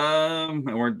here. And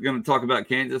we're going to talk about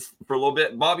Kansas for a little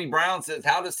bit. Bobby Brown says,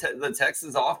 how does the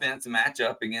Texas offense match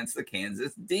up against the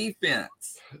Kansas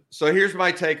defense? So here's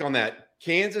my take on that.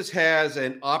 Kansas has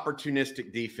an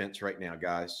opportunistic defense right now,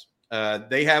 guys.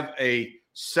 They have a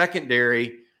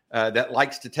secondary that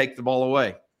likes to take the ball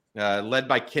away, led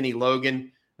by Kenny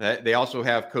Logan. They also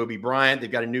have Kobe Bryant. They've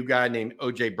got a new guy named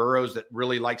O.J. Burrows that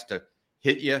really likes to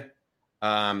hit you.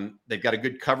 They've got a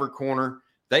good cover corner.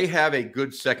 They have a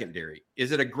good secondary.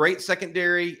 Is it a great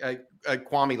secondary?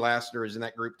 Kwame Lassiter is in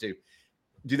that group too.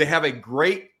 Do they have a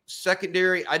great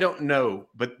secondary? I don't know,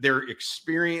 but they're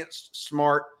experienced,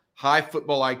 smart, high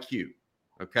football IQ.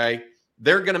 Okay.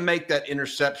 They're going to make that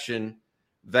interception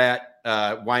that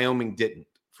Wyoming didn't,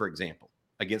 for example,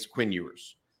 against Quinn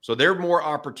Ewers. So they're more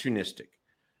opportunistic.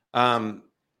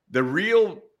 The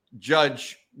real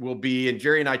judge will be, and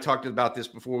Jerry and I talked about this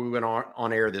before we went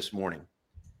on air this morning.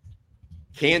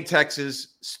 Can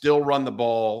Texas still run the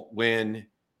ball when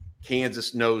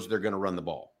Kansas knows they're going to run the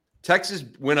ball? Texas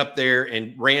went up there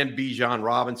and ran Bijan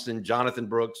Robinson, Jonathan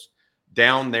Brooks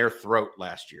down their throat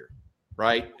last year,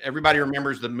 right? Everybody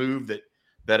remembers the move that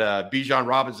Bijan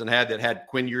Robinson had that had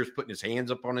Quinn Ewers putting his hands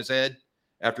up on his head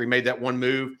after he made that one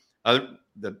move.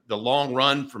 The long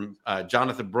run from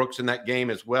Jonathan Brooks in that game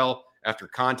as well after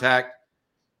contact.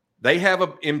 They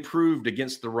have improved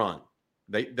against the run.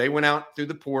 They went out through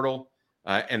the portal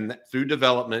and through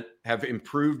development have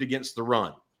improved against the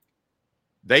run.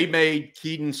 They made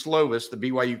Keaton Slovis, the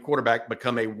BYU quarterback,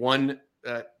 become they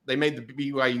made the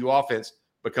BYU offense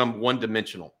become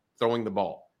one-dimensional, throwing the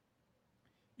ball.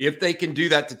 If they can do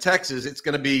that to Texas, it's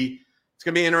going to be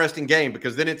an interesting game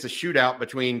because then it's a shootout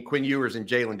between Quinn Ewers and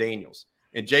Jalen Daniels.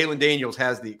 And Jalen Daniels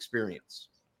has the experience,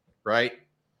 right?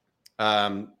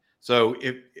 So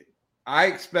if I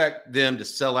expect them to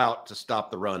sell out to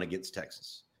stop the run against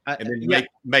Texas and then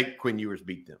make Quinn Ewers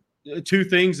beat them. Two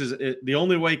things is the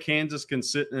only way Kansas can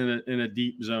sit in a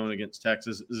deep zone against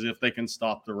Texas is if they can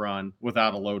stop the run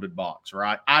without a loaded box,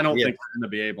 right? I don't think they're going to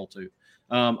be able to.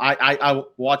 I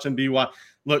watching BYU.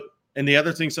 Look, And the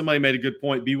other thing, somebody made a good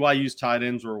point. BYU's tight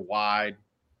ends were wide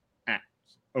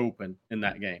open in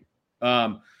that game.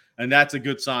 And that's a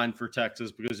good sign for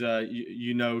Texas because,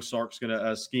 Sark's going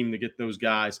to scheme to get those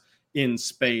guys in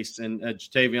space. And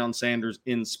Jatavion Sanders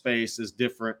in space is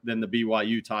different than the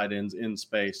BYU tight ends in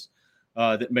space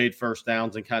that made first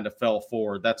downs and kind of fell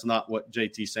forward. That's not what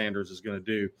JT Sanders is going to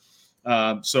do.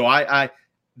 So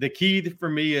the key for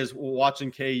me is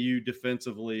watching KU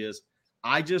defensively is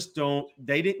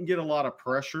they didn't get a lot of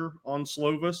pressure on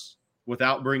Slovis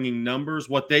without bringing numbers.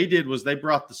 What they did was they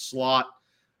brought the slot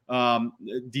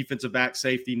defensive back,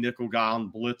 safety, nickel guy on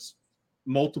blitz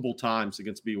multiple times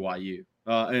against BYU.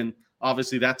 And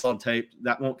obviously that's on tape.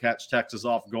 That won't catch Texas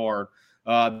off guard.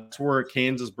 That's where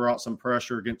Kansas brought some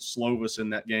pressure against Slovis in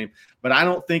that game. But I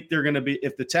don't think they're going to be –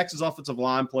 if the Texas offensive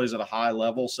line plays at a high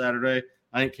level Saturday,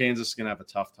 I think Kansas is going to have a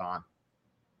tough time.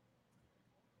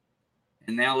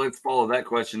 And now let's follow that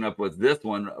question up with this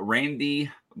one. Randy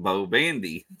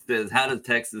Bobandy says, how does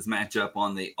Texas match up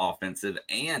on the offensive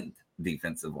and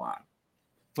defensive line?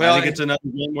 Well, I think it's another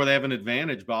game where they have an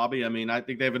advantage, Bobby. I mean, I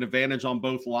think they have an advantage on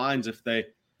both lines if they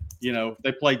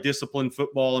play disciplined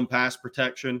football and pass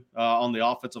protection on the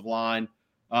offensive line.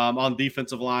 On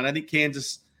defensive line, I think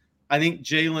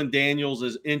Jalen Daniels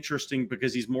is interesting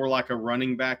because he's more like a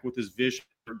running back with his vision.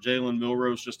 Jalen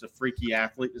Milroe's just a freaky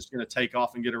athlete that's going to take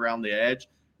off and get around the edge.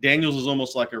 Daniels is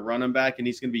almost like a running back, and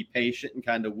he's going to be patient and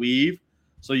kind of weave.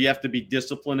 So you have to be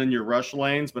disciplined in your rush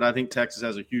lanes, but I think Texas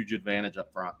has a huge advantage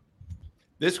up front.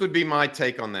 This would be my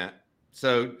take on that.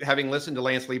 So having listened to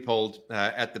Lance Leipold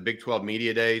at the Big 12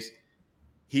 Media Days,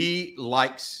 he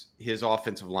likes his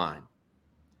offensive line.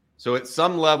 So at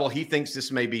some level, he thinks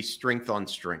this may be strength on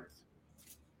strength.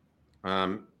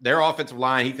 Their offensive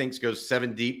line, he thinks, goes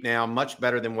 7 deep now, much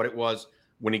better than what it was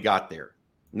when he got there.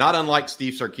 Not unlike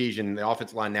Steve Sarkisian, the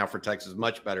offensive line now for Texas,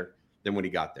 much better than when he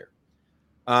got there.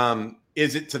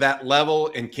 Is it to that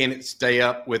level, and can it stay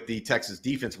up with the Texas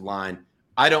defensive line?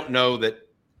 I don't know that.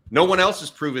 No one else has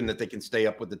proven that they can stay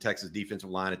up with the Texas defensive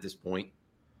line at this point.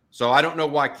 So I don't know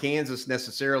why Kansas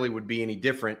necessarily would be any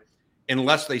different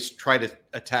unless they try to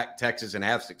attack Texas and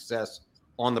have success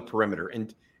on the perimeter.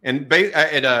 And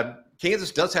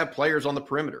Kansas does have players on the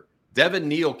perimeter. Devin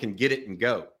Neal can get it and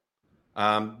go.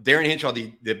 Darren Hinshaw,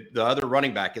 the other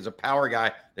running back, is a power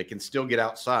guy that can still get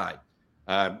outside.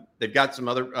 They've got some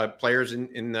other players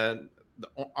in the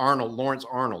Arnold. Lawrence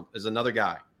Arnold is another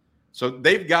guy. So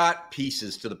they've got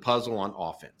pieces to the puzzle on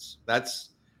offense.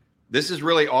 This is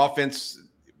really offense.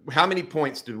 How many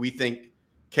points do we think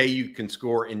KU can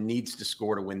score and needs to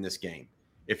score to win this game?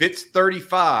 If it's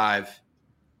 35,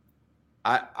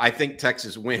 I think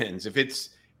Texas wins. If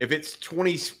it's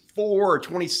 24 or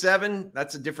 27,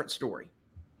 that's a different story.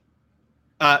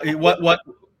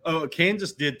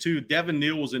 Kansas did too. Devin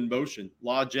Neal was in motion, a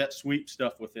lot of jet sweep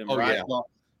stuff with him, right?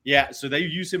 Yeah. So they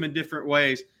use him in different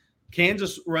ways.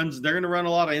 Kansas they're going to run a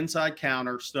lot of inside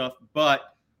counter stuff,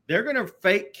 but they're going to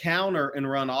fake counter and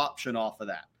run option off of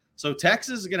that. So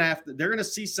Texas is going to they're going to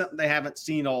see something they haven't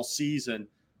seen all season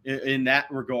in that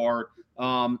regard.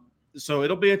 So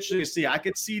it'll be interesting to see. I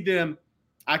could see them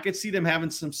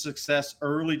having some success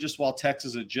early just while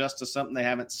Texas adjusts to something they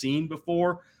haven't seen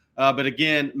before. But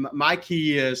again, my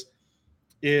key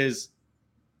is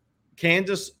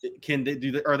Kansas,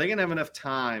 are they going to have enough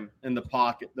time in the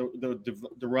pocket to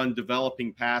run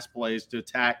developing pass plays to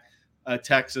attack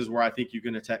Texas, where I think you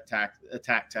can attack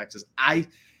Texas? I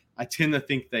tend to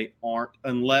think they aren't,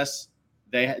 unless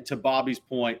to Bobby's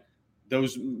point,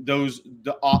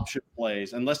 the option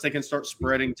plays, unless they can start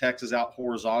spreading Texas out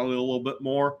horizontally a little bit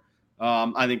more.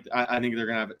 I think they're going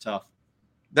to have it tough.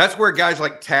 That's where guys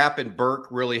like Tapp and Burke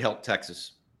really help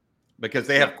Texas, because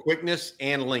they have quickness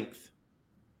and length.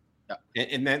 Yeah.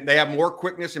 And then they have more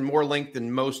quickness and more length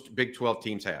than most Big 12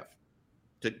 teams have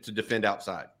to defend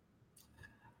outside.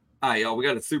 All right, y'all, we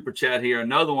got a super chat here.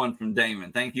 Another one from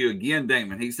Damon. Thank you again,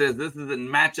 Damon. He says, this is a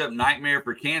matchup nightmare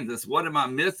for Kansas. What am I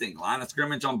missing? Line of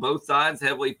scrimmage on both sides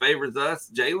heavily favors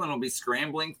us. Jalen will be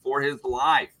scrambling for his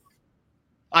life.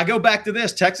 I go back to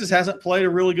this. Texas hasn't played a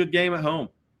really good game at home.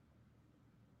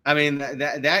 I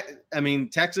mean,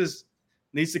 Texas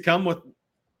needs to come with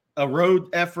a road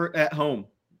effort at home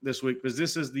this week, because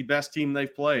this is the best team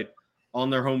they've played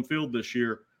on their home field this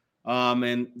year.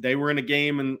 And they were in a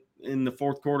game in the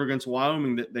fourth quarter against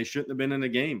Wyoming that they shouldn't have been in a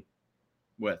game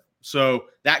with. So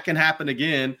that can happen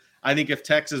again. I think if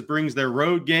Texas brings their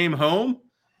road game home,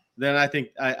 then I think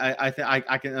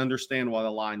I can understand why the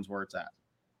line's where it's at.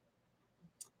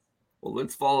 Well,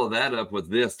 let's follow that up with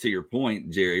this, to your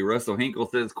point, Jerry. Russell Hinkle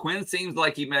says, Quinn seems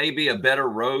like he may be a better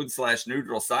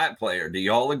road/neutral site player. Do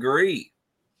y'all agree?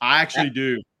 I actually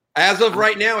do. As of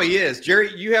right now, he is.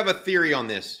 Jerry, you have a theory on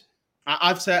this.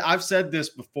 I've said this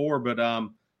before, but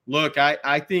look,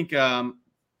 I think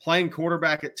playing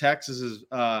quarterback at Texas is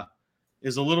a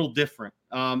little different.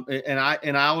 And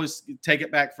I always take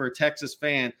it back for a Texas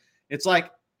fan. It's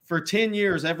like for 10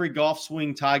 years, every golf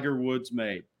swing Tiger Woods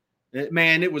made,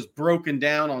 it was broken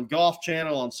down on Golf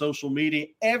Channel, on social media.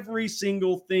 Every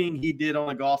single thing he did on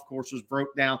a golf course was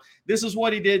broke down. This is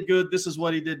what he did good. This is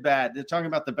what he did bad. They're talking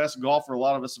about the best golfer a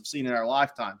lot of us have seen in our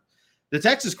lifetime. The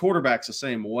Texas quarterback's the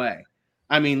same way.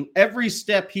 I mean, every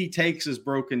step he takes is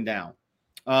broken down.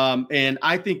 And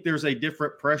I think there's a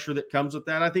different pressure that comes with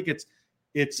that. I think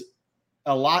it's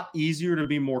a lot easier to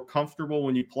be more comfortable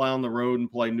when you play on the road and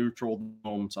play neutral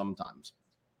home sometimes.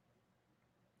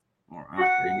 All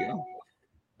right, there you go.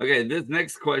 Okay, this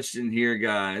next question here,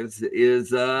 guys,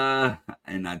 is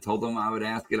and I told them I would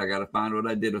ask it. I got to find what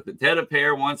I did with it. Ted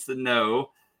Pear wants to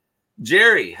know,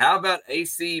 Jerry, how about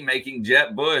AC making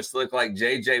Jett Bush look like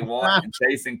J.J. Watt and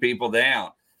chasing people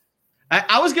down?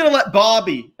 I was going to let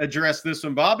Bobby address this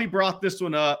one. Bobby brought this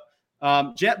one up.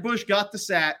 Jett Bush got the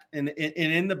sack, and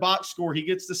in the box score, he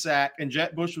gets the sack, and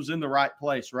Jett Bush was in the right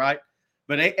place, right?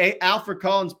 But Alfred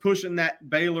Collins pushing that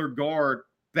Baylor guard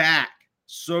back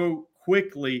so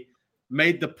quickly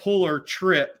made the puller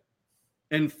trip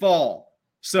and fall.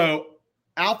 So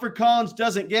Alfred Collins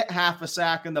doesn't get half a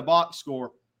sack in the box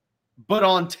score, but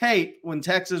on tape, when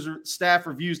Texas staff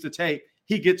reviews the tape,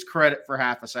 he gets credit for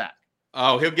half a sack.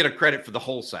 Oh, he'll get a credit for the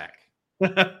whole sack.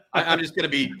 I'm just going to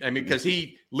be, because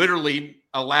he literally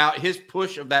allowed his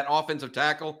push of that offensive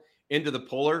tackle into the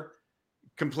puller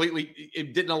completely.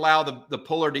 It didn't allow the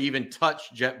puller to even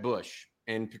touch Jett Bush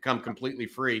and become completely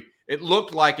free. It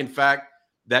looked like, in fact,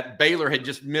 that Baylor had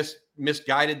just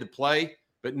misguided the play,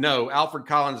 but no, Alfred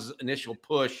Collins' initial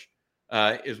push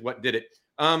is what did it.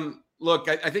 Look,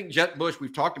 I think Jett Bush,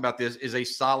 we've talked about this, is a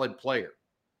solid player.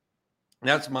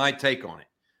 That's my take on it.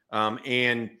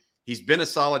 And he's been a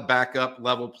solid backup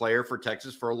level player for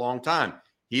Texas for a long time.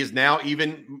 He is now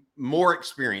even more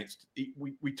experienced.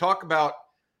 We talk about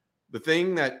the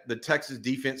thing that the Texas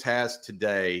defense has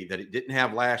today that it didn't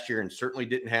have last year and certainly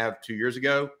didn't have 2 years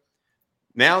ago.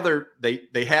 Now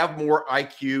they have more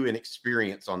IQ and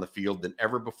experience on the field than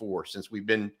ever before since we've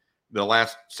been the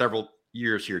last several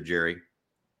years here, Jerry.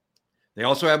 They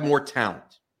also have more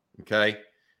talent, okay?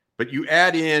 But you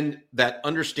add in that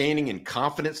understanding and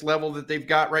confidence level that they've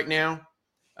got right now.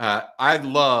 I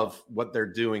love what they're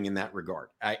doing in that regard.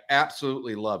 I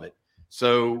absolutely love it.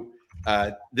 So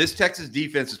this Texas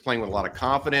defense is playing with a lot of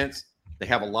confidence. They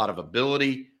have a lot of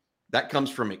ability. That comes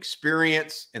from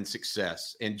experience and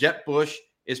success. And Jett Bush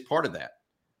is part of that.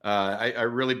 I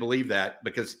really believe that,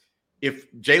 because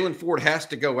if Jalen Ford has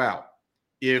to go out,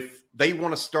 if they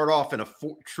want to start off in a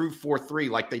true 4-3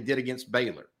 like they did against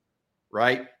Baylor,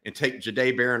 right, and take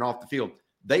Jahdae Barron off the field,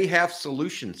 they have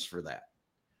solutions for that.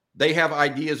 They have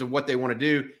ideas of what they want to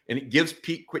do, and it gives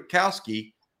Pete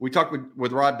Kwiatkowski. We talked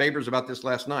with Rod Babers about this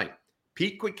last night.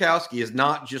 Pete Kwiatkowski is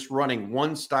not just running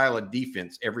one style of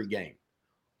defense every game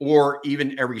or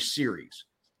even every series.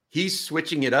 He's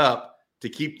switching it up to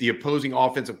keep the opposing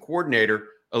offensive coordinator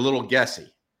a little guessy.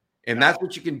 And that's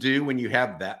what you can do when you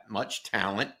have that much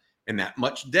talent and that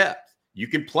much depth. You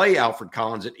can play Alfred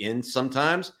Collins at end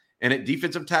sometimes and at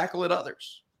defensive tackle at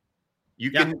others.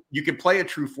 You can play a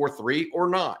true 4-3 or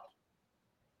not.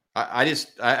 I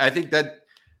think that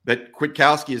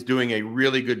Kwiatkowski is doing a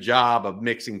really good job of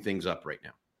mixing things up right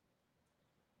now.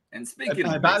 And speaking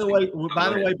by the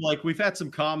way, Blake, we've had some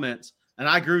comments, and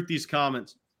I agree with these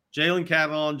comments. Jalen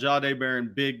Catalon, Jahdae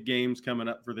Barron, big games coming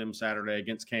up for them Saturday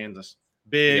against Kansas.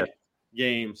 Big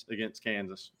games against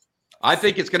Kansas. I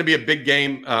think it's going to be a big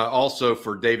game also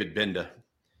for David Benda.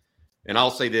 And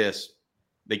I'll say this: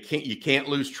 you can't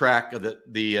lose track of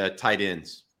the tight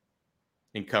ends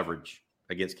in coverage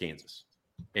against Kansas.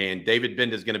 And David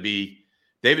Benda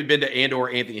and or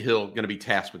Anthony Hill going to be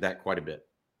tasked with that quite a bit.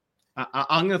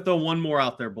 I'm going to throw one more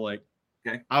out there, Blake.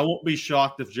 Okay. I won't be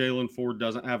shocked if Jalen Ford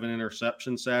doesn't have an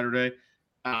interception Saturday.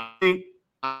 I think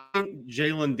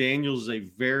Jalen Daniels is a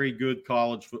very good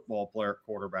college football player,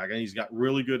 quarterback. And he's got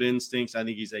really good instincts. I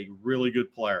think he's a really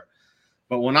good player.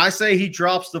 But when I say he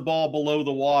drops the ball below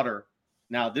the water,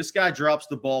 now this guy drops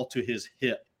the ball to his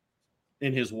hip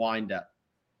in his windup.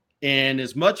 And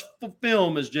as much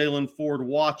film as Jalen Ford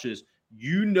watches,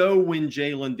 you know when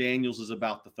Jalen Daniels is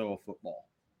about to throw a football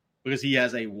because he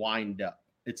has a windup.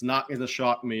 It's not going to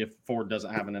shock me if Ford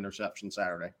doesn't have an interception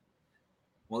Saturday.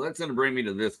 Well, that's going to bring me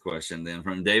to this question then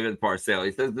from David Parcell.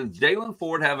 He says, does Jalen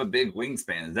Ford have a big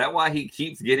wingspan? Is that why he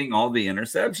keeps getting all the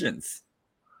interceptions?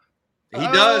 He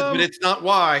does, but it's not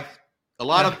why. A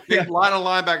lot of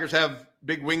linebackers have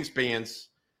big wingspans.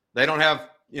 They don't have,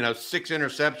 6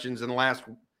 interceptions in the last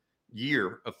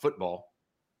year of football.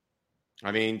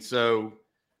 I mean, so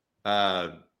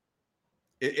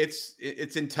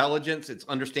it's intelligence. It's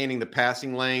understanding the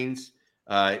passing lanes.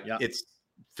 It's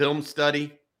film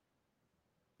study.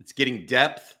 It's getting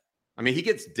depth. I mean, he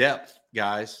gets depth,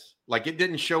 guys. Like, it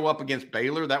didn't show up against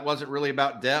Baylor. That wasn't really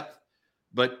about depth.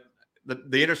 But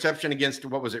the interception against,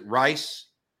 what was it, Rice?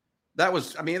 That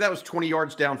was 20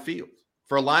 yards downfield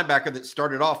for a linebacker that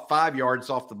started off 5 yards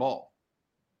off the ball.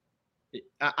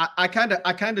 I kind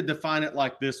of define it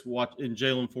like this. Watch in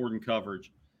Jalen Ford in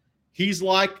coverage. He's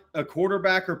like a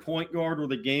quarterback or point guard where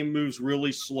the game moves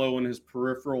really slow in his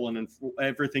peripheral and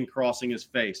everything crossing his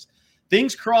face.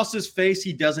 Things cross his face,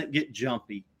 he doesn't get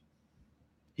jumpy.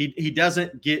 He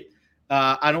doesn't get,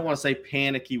 I don't want to say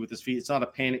panicky with his feet. It's not a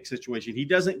panic situation. He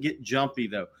doesn't get jumpy,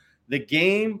 though. The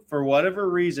game, for whatever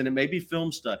reason, it may be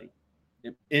film study.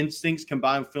 Instincts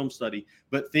combined with film study.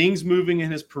 But things moving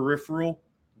in his peripheral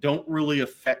don't really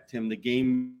affect him. The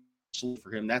game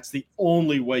for him. That's the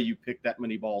only way you pick that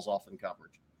many balls off in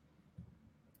coverage.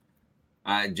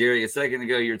 Jerry, a second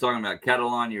ago, you were talking about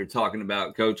Catalan. You were talking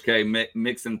about Coach K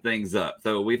mixing things up.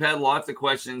 So we've had lots of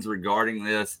questions regarding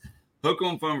this.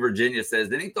 Hookem from Virginia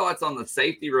says, any thoughts on the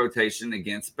safety rotation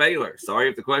against Baylor? Sorry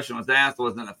if the question was asked.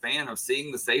 Wasn't a fan of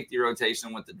seeing the safety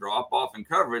rotation with the drop-off in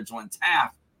coverage when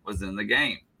Taft was in the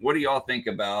game. What do y'all think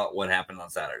about what happened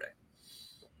on Saturday?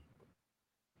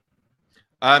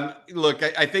 Look,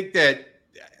 I think that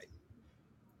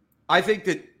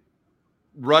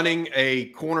running a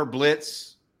corner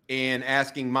blitz and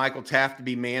asking Michael Taft to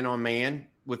be man-on-man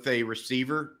with a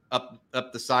receiver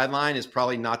up the sideline is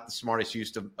probably not the smartest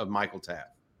use of Michael Taft.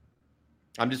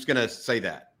 I'm just going to say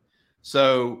that.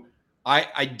 So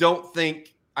I don't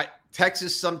think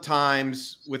Texas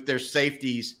sometimes with their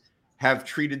safeties have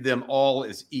treated them all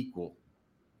as equal,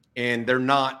 and they're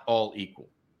not all equal.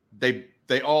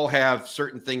 They all have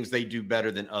certain things they do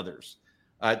better than others.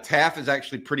 Taft is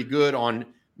actually pretty good on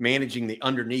managing the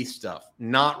underneath stuff,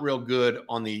 not real good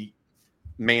on the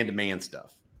man-to-man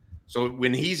stuff. So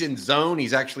when he's in zone,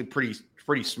 he's actually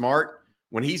pretty smart.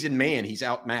 When he's in man, he's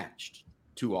outmatched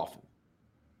too often.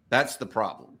 That's the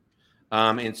problem.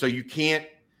 And so you can't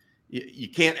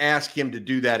ask him to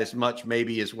do that as much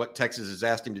maybe as what Texas has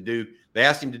asked him to do. They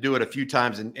asked him to do it a few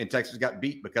times, and Texas got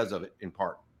beat because of it in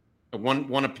part.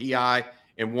 One a PI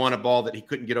and one a ball that he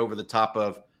couldn't get over the top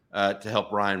of to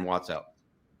help Ryan Watts out.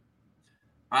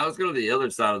 All right, let's go to the other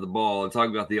side of the ball and talk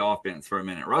about the offense for a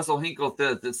minute. Russell Hinkle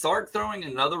says that Sark throwing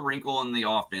another wrinkle in the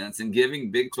offense and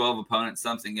giving Big 12 opponents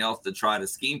something else to try to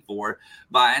scheme for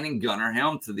by adding Gunnar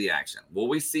Helm to the action. Will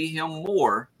we see him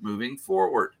more moving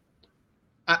forward?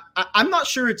 I'm not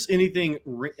sure it's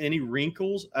any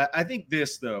wrinkles. I think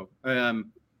this, though.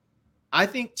 I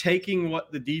think taking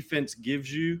what the defense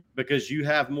gives you because you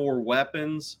have more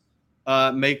weapons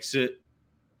makes it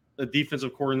a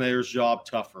defensive coordinator's job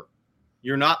tougher.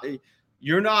 You're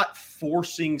not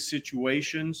forcing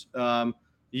situations.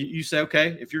 You say,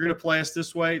 okay, if you're going to play us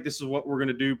this way, this is what we're going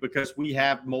to do because we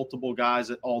have multiple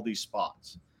guys at all these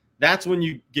spots. That's when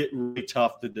you get really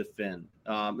tough to defend,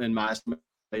 in my estimation.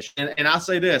 And I'll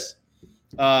say this.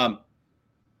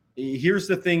 Here's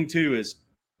the thing, too, is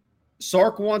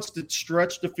Sark wants to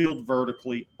stretch the field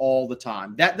vertically all the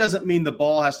time. That doesn't mean the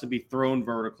ball has to be thrown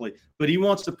vertically, but he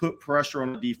wants to put pressure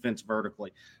on the defense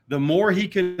vertically. The more he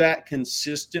can do that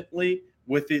consistently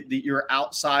with your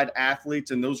outside athletes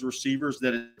and those receivers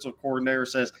that a coordinator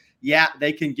says, yeah,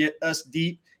 they can get us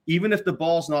deep. Even if the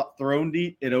ball's not thrown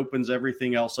deep, it opens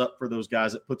everything else up for those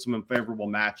guys. It puts them in favorable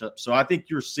matchups. So I think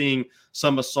you're seeing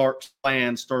some of Sark's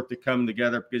plans start to come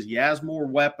together because he has more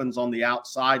weapons on the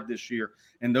outside this year.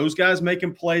 And those guys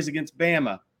making plays against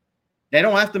Bama, they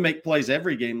don't have to make plays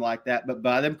every game like that. But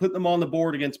by them putting them on the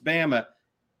board against Bama,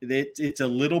 it's a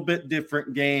little bit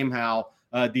different game how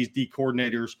these D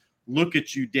coordinators look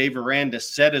at you. Dave Aranda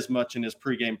said as much in his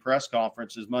pregame press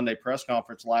conference, his Monday press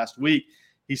conference last week.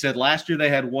 He said last year they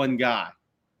had one guy.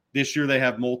 This year they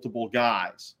have multiple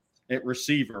guys at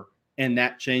receiver, and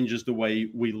that changes the way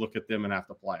we look at them and have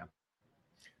to play them.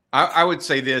 I would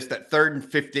say this, that 3rd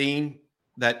and 15,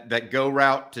 that go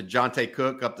route to Jonte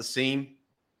Cook up the seam,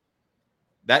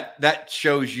 that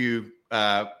shows you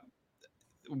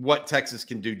what Texas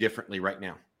can do differently right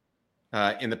now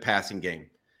in the passing game.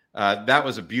 That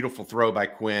was a beautiful throw by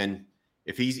Quinn.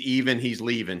 If he's even, he's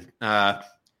leaving.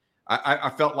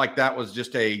 I felt like that was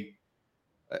just a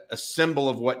symbol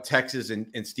of what Texas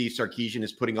and Steve Sarkisian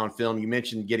is putting on film. You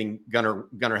mentioned getting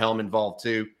Gunnar Helm involved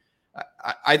too.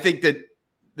 I think that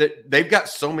they've got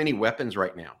so many weapons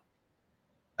right now.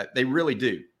 They really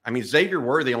do. I mean, Xavier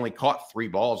Worthy only caught 3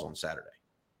 balls on Saturday.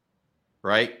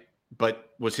 right?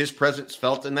 But was his presence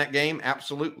felt in that game?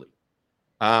 Absolutely.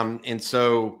 And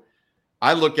so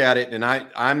I look at it, and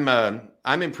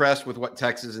I'm impressed with what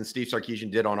Texas and Steve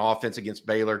Sarkisian did on offense against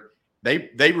Baylor.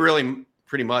 They really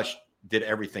pretty much did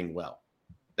everything well.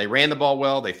 They ran the ball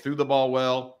well. They threw the ball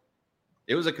well.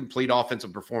 It was a complete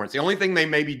offensive performance. The only thing they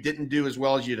maybe didn't do as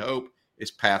well as you'd hope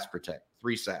is pass protect.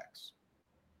 3 sacks.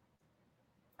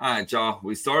 All right, y'all.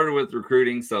 We started with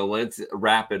recruiting, so let's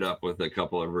wrap it up with a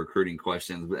couple of recruiting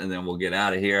questions, and then we'll get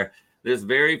out of here. This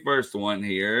very first one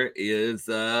here is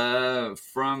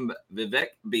from Vivek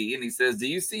B, and he says, do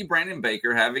you see Brandon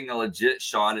Baker having a legit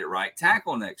shot at right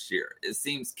tackle next year? It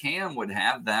seems Cam would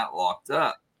have that locked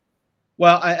up.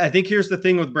 Well, I think here's the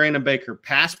thing with Brandon Baker.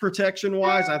 Pass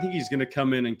protection-wise, I think he's going to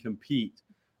come in and compete.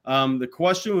 The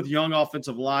question with young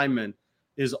offensive linemen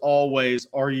is always,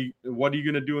 what are you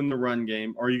going to do in the run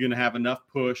game? Are you going to have enough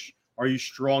push? Are you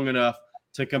strong enough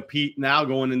to compete now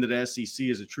going into the SEC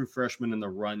as a true freshman in the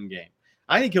run game?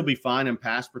 I think he'll be fine in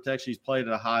pass protection. He's played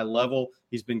at a high level.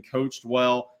 He's been coached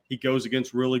well. He goes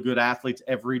against really good athletes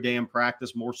every day in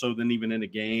practice, more so than even in a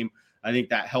game. I think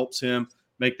that helps him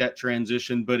make that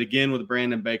transition. But again, with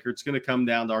Brandon Baker, it's going to come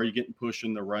down to, are you getting pushed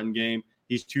in the run game?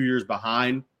 He's 2 years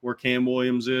behind where Cam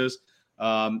Williams is.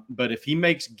 But if he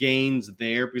makes gains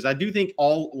there, because I do think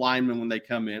all linemen, when they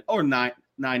come in, or 95%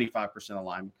 of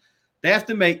linemen, they have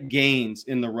to make gains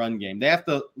in the run game. They have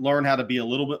to learn how to be a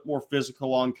little bit more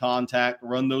physical on contact,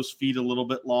 run those feet a little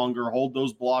bit longer, hold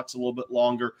those blocks a little bit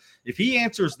longer. If he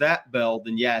answers that bell,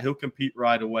 then yeah, he'll compete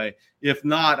right away. If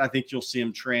not, I think you'll see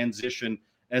him transition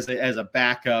as a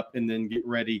backup and then get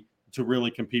ready to really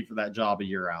compete for that job a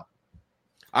year out.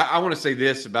 I want to say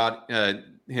this about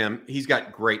him. He's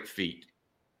got great feet.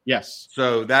 Yes.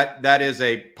 So that is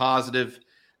a positive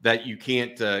that you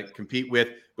can't compete with.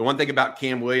 The one thing about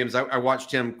Cam Williams, I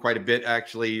watched him quite a bit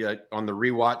actually on the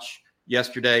rewatch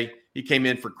yesterday. He came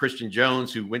in for Christian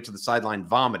Jones, who went to the sideline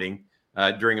vomiting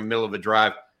during the middle of a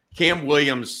drive. Cam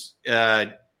Williams,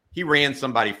 he ran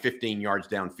somebody 15 yards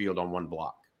downfield on one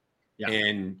block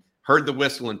and heard the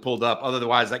whistle and pulled up.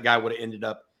 Otherwise, that guy would have ended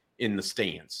up in the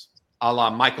stands, a la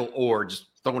Michael Orr, just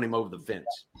throwing him over the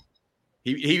fence.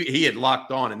 He had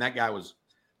locked on, and that guy was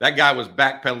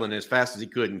backpedaling as fast as he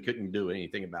could and couldn't do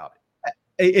anything about it.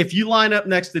 If you line up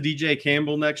next to DJ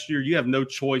Campbell next year, you have no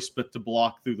choice but to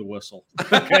block through the whistle.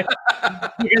 Okay?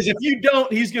 Because if you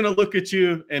don't, he's going to look at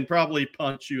you and probably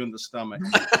punch you in the stomach.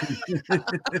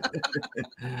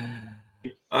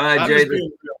 All right,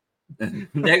 Jay.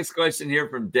 Next question here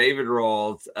from David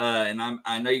Rawls, and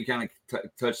I know you kind of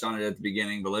touched on it at the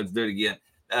beginning, but let's do it again.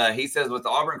 He says, with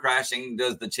Auburn crashing,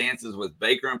 does the chances with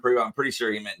Baker improve? I'm pretty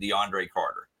sure he meant DeAndre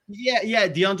Carter. Yeah,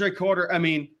 DeAndre Carter. I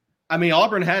mean,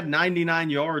 Auburn had 99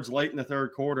 yards late in the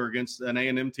third quarter against an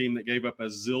A&M team that gave up a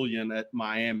zillion at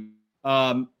Miami.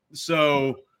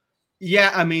 So,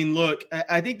 yeah, I mean, look,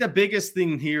 I think the biggest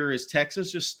thing here is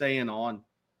Texas just staying on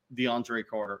DeAndre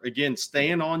Carter. Again,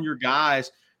 staying on your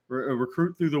guys,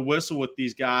 recruit through the whistle with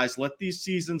these guys. Let these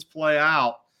seasons play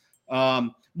out.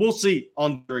 We'll see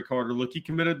on DeAndre Carter. Look, he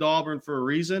committed to Auburn for a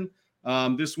reason.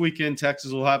 This weekend,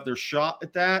 Texas will have their shot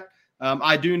at that.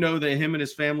 I do know that him and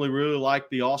his family really liked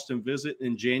the Austin visit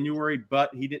in January,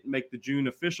 but he didn't make the June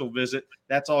official visit.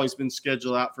 That's always been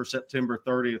scheduled out for September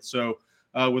 30th. So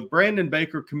with Brandon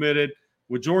Baker committed,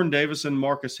 with Jordan Davis and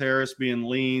Marcus Harris being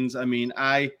leans, I mean,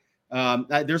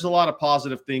 there's a lot of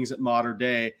positive things at Mater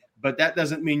Dei, but that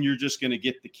doesn't mean you're just going to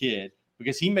get the kid,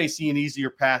 because he may see an easier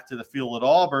path to the field at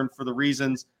Auburn for the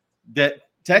reasons that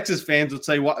Texas fans would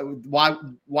say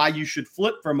why you should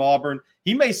flip from Auburn.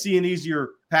 He may see an easier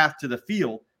path to the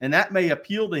field, and that may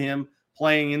appeal to him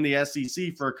playing in the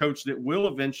SEC for a coach that will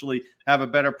eventually have a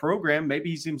better program.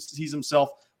 Maybe he sees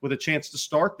himself with a chance to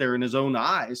start there in his own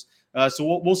eyes.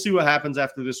 So we'll see what happens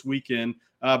after this weekend.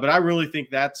 But I really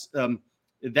think that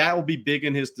will be big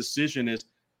in his decision.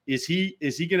 Is he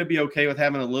going to be okay with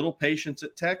having a little patience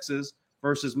at Texas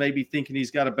versus maybe thinking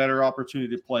he's got a better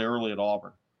opportunity to play early at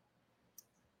Auburn?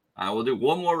 We'll do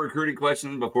one more recruiting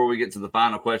question before we get to the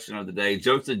final question of the day.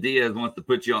 Joseph Diaz wants to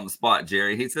put you on the spot,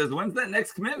 Jerry. He says, when's that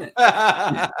next commitment?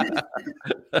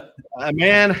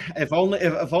 Man, if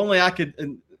only I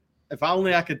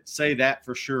could say that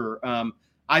for sure.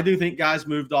 I do think guys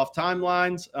moved off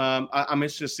timelines. I'm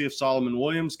interested to see if Solomon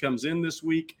Williams comes in this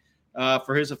week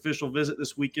for his official visit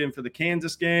this weekend for the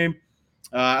Kansas game.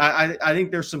 I think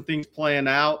there's some things playing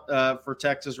out for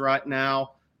Texas right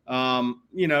now.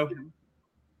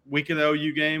 Week of the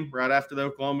OU game, right after the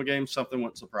Oklahoma game, something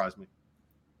wouldn't surprise me.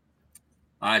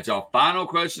 All right, y'all. Final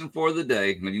question for the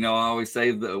day. I always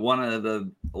save one of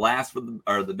the last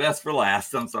the best for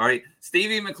last. I'm sorry.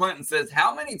 Stevie McClinton says,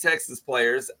 how many Texas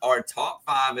players are top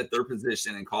 5 at their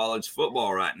position in college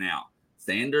football right now?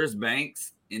 Sanders,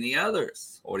 Banks, any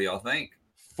others? What do y'all think?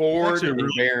 Ford and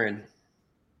Barron.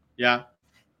 Yeah.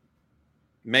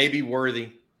 Maybe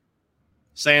Worthy.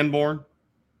 Sanborn.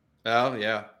 Oh,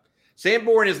 yeah.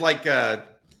 Sanborn is like, I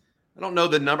don't know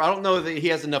the number. I don't know that he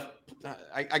has enough.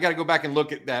 I got to go back and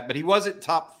look at that. But he wasn't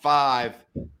top 5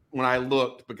 when I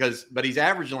looked but he's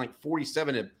averaging like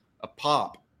 47 a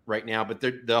pop right now. But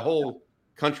the whole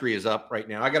country is up right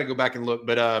now. I got to go back and look.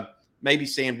 But maybe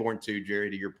Sanborn too, Jerry,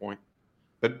 to your point.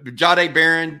 But Jahdae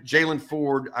Barron, Jalen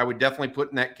Ford, I would definitely put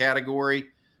in that category.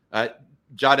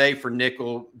 Jahdae for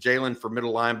nickel, Jalen for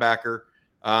middle linebacker.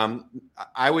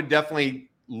 I would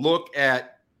definitely look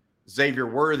at Xavier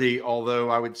Worthy, although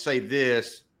I would say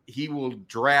this, he will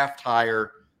draft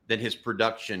higher than his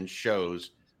production shows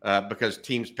because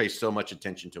teams pay so much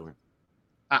attention to him.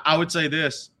 I would say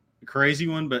this, a crazy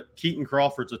one, but Keaton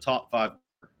Crawford's a top 5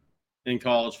 in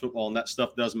college football, and that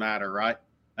stuff does matter, right?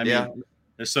 I mean,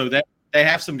 so that they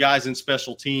have some guys in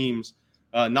special teams,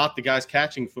 not the guys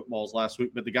catching footballs last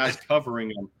week, but the guys covering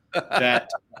them that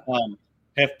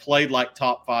have played like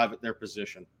top 5 at their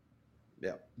position.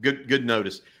 Yeah, good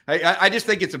notice. I just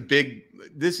think it's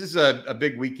this is a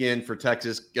big weekend for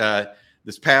Texas.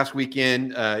 This past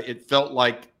weekend, it felt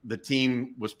like the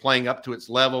team was playing up to its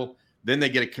level. Then they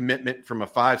get a commitment from a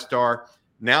 5-star.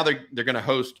 Now they're going to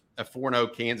host a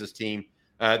 4-0 Kansas team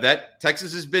that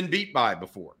Texas has been beat by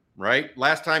before, right?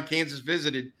 Last time Kansas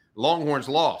visited, Longhorns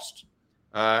lost,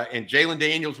 and Jalen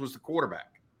Daniels was the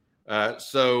quarterback.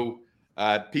 So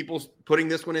people putting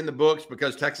this one in the books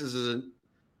because Texas is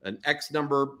an X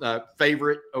number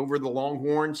favorite over the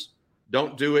Longhorns.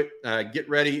 Don't do it. Get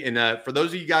ready. And for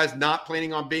those of you guys not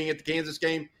planning on being at the Kansas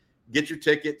game, get your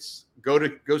tickets. Go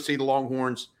see the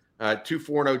Longhorns. 2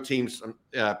 4-0 teams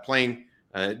playing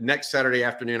next Saturday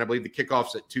afternoon. I believe the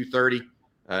kickoff's at 2:30.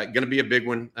 Going to be a big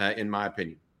one, in my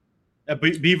opinion. At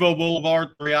Bevo Boulevard,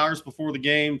 3 hours before the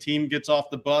game. Team gets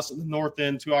off the bus at the north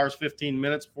end, 2 hours, 15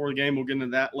 minutes before the game. We'll get into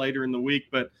that later in the week.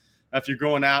 But if you're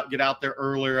going out, get out there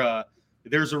earlier.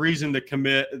 There's a reason to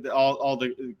commit. All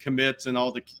the commits and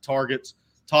all the targets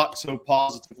talk so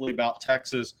positively about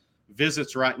Texas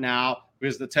visits right now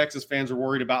because the Texas fans are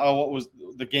worried about, what was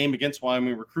the game against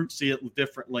Wyoming? Recruits see it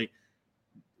differently.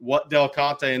 What Del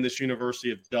Conte and this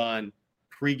university have done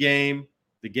pregame,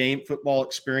 the game football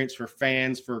experience for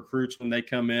fans, for recruits when they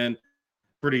come in,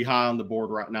 pretty high on the board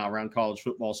right now around college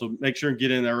football. So make sure and get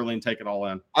in early and take it all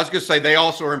in. I was going to say they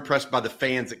also are impressed by the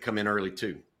fans that come in early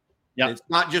too. Yeah, it's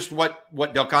not just what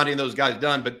Del Conte and those guys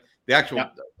done, but the actual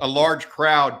a large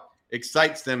crowd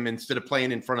excites them instead of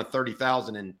playing in front of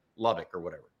 30,000 in Lubbock or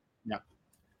whatever. Yeah,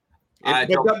 but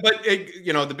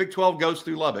the Big 12 goes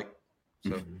through Lubbock.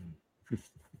 So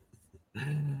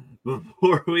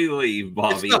before we leave,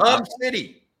 Bobby, it's the hub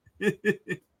city.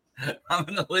 I'm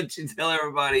going to let you tell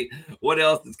everybody what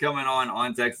else is coming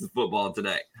on Texas football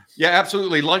today. Yeah,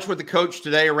 absolutely. Lunch with the coach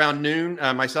today around noon.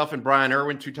 Myself and Brian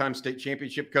Irwin, 2-time state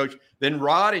championship coach. Then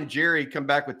Rod and Jerry come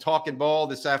back with Talking Ball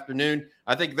this afternoon.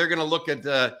 I think they're going to look at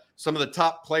some of the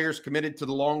top players committed to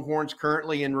the Longhorns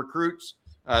currently in recruits.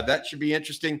 That should be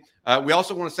interesting. We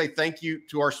also want to say thank you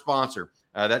to our sponsor.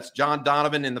 That's John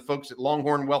Donovan and the folks at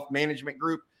Longhorn Wealth Management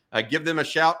Group. Give them a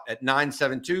shout at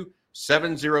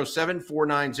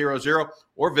 972-707-4900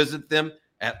 or visit them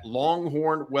at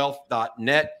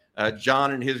longhornwealth.net.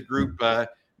 John and his group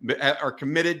are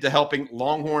committed to helping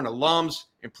Longhorn alums,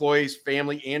 employees,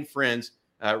 family, and friends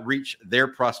reach their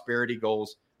prosperity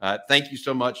goals. Thank you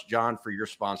so much, John, for your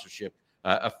sponsorship.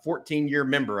 A 14-year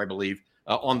member, I believe,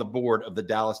 on the board of the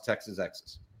Dallas, Texas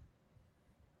Exes.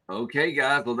 Okay,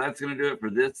 guys. Well, that's going to do it for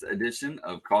this edition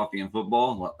of Coffee and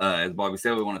Football. As Bobby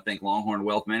said, we want to thank Longhorn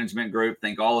Wealth Management Group.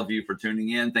 Thank all of you for tuning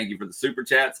in. Thank you for the super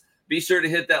chats. Be sure to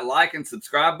hit that like and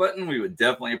subscribe button. We would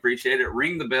definitely appreciate it.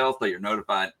 Ring the bell so you're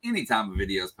notified anytime a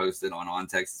video is posted on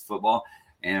Texas Football.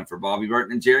 And for Bobby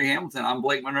Burton and Jerry Hamilton, I'm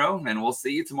Blake Monroe, and we'll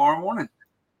see you tomorrow morning.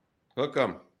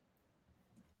 Hookem.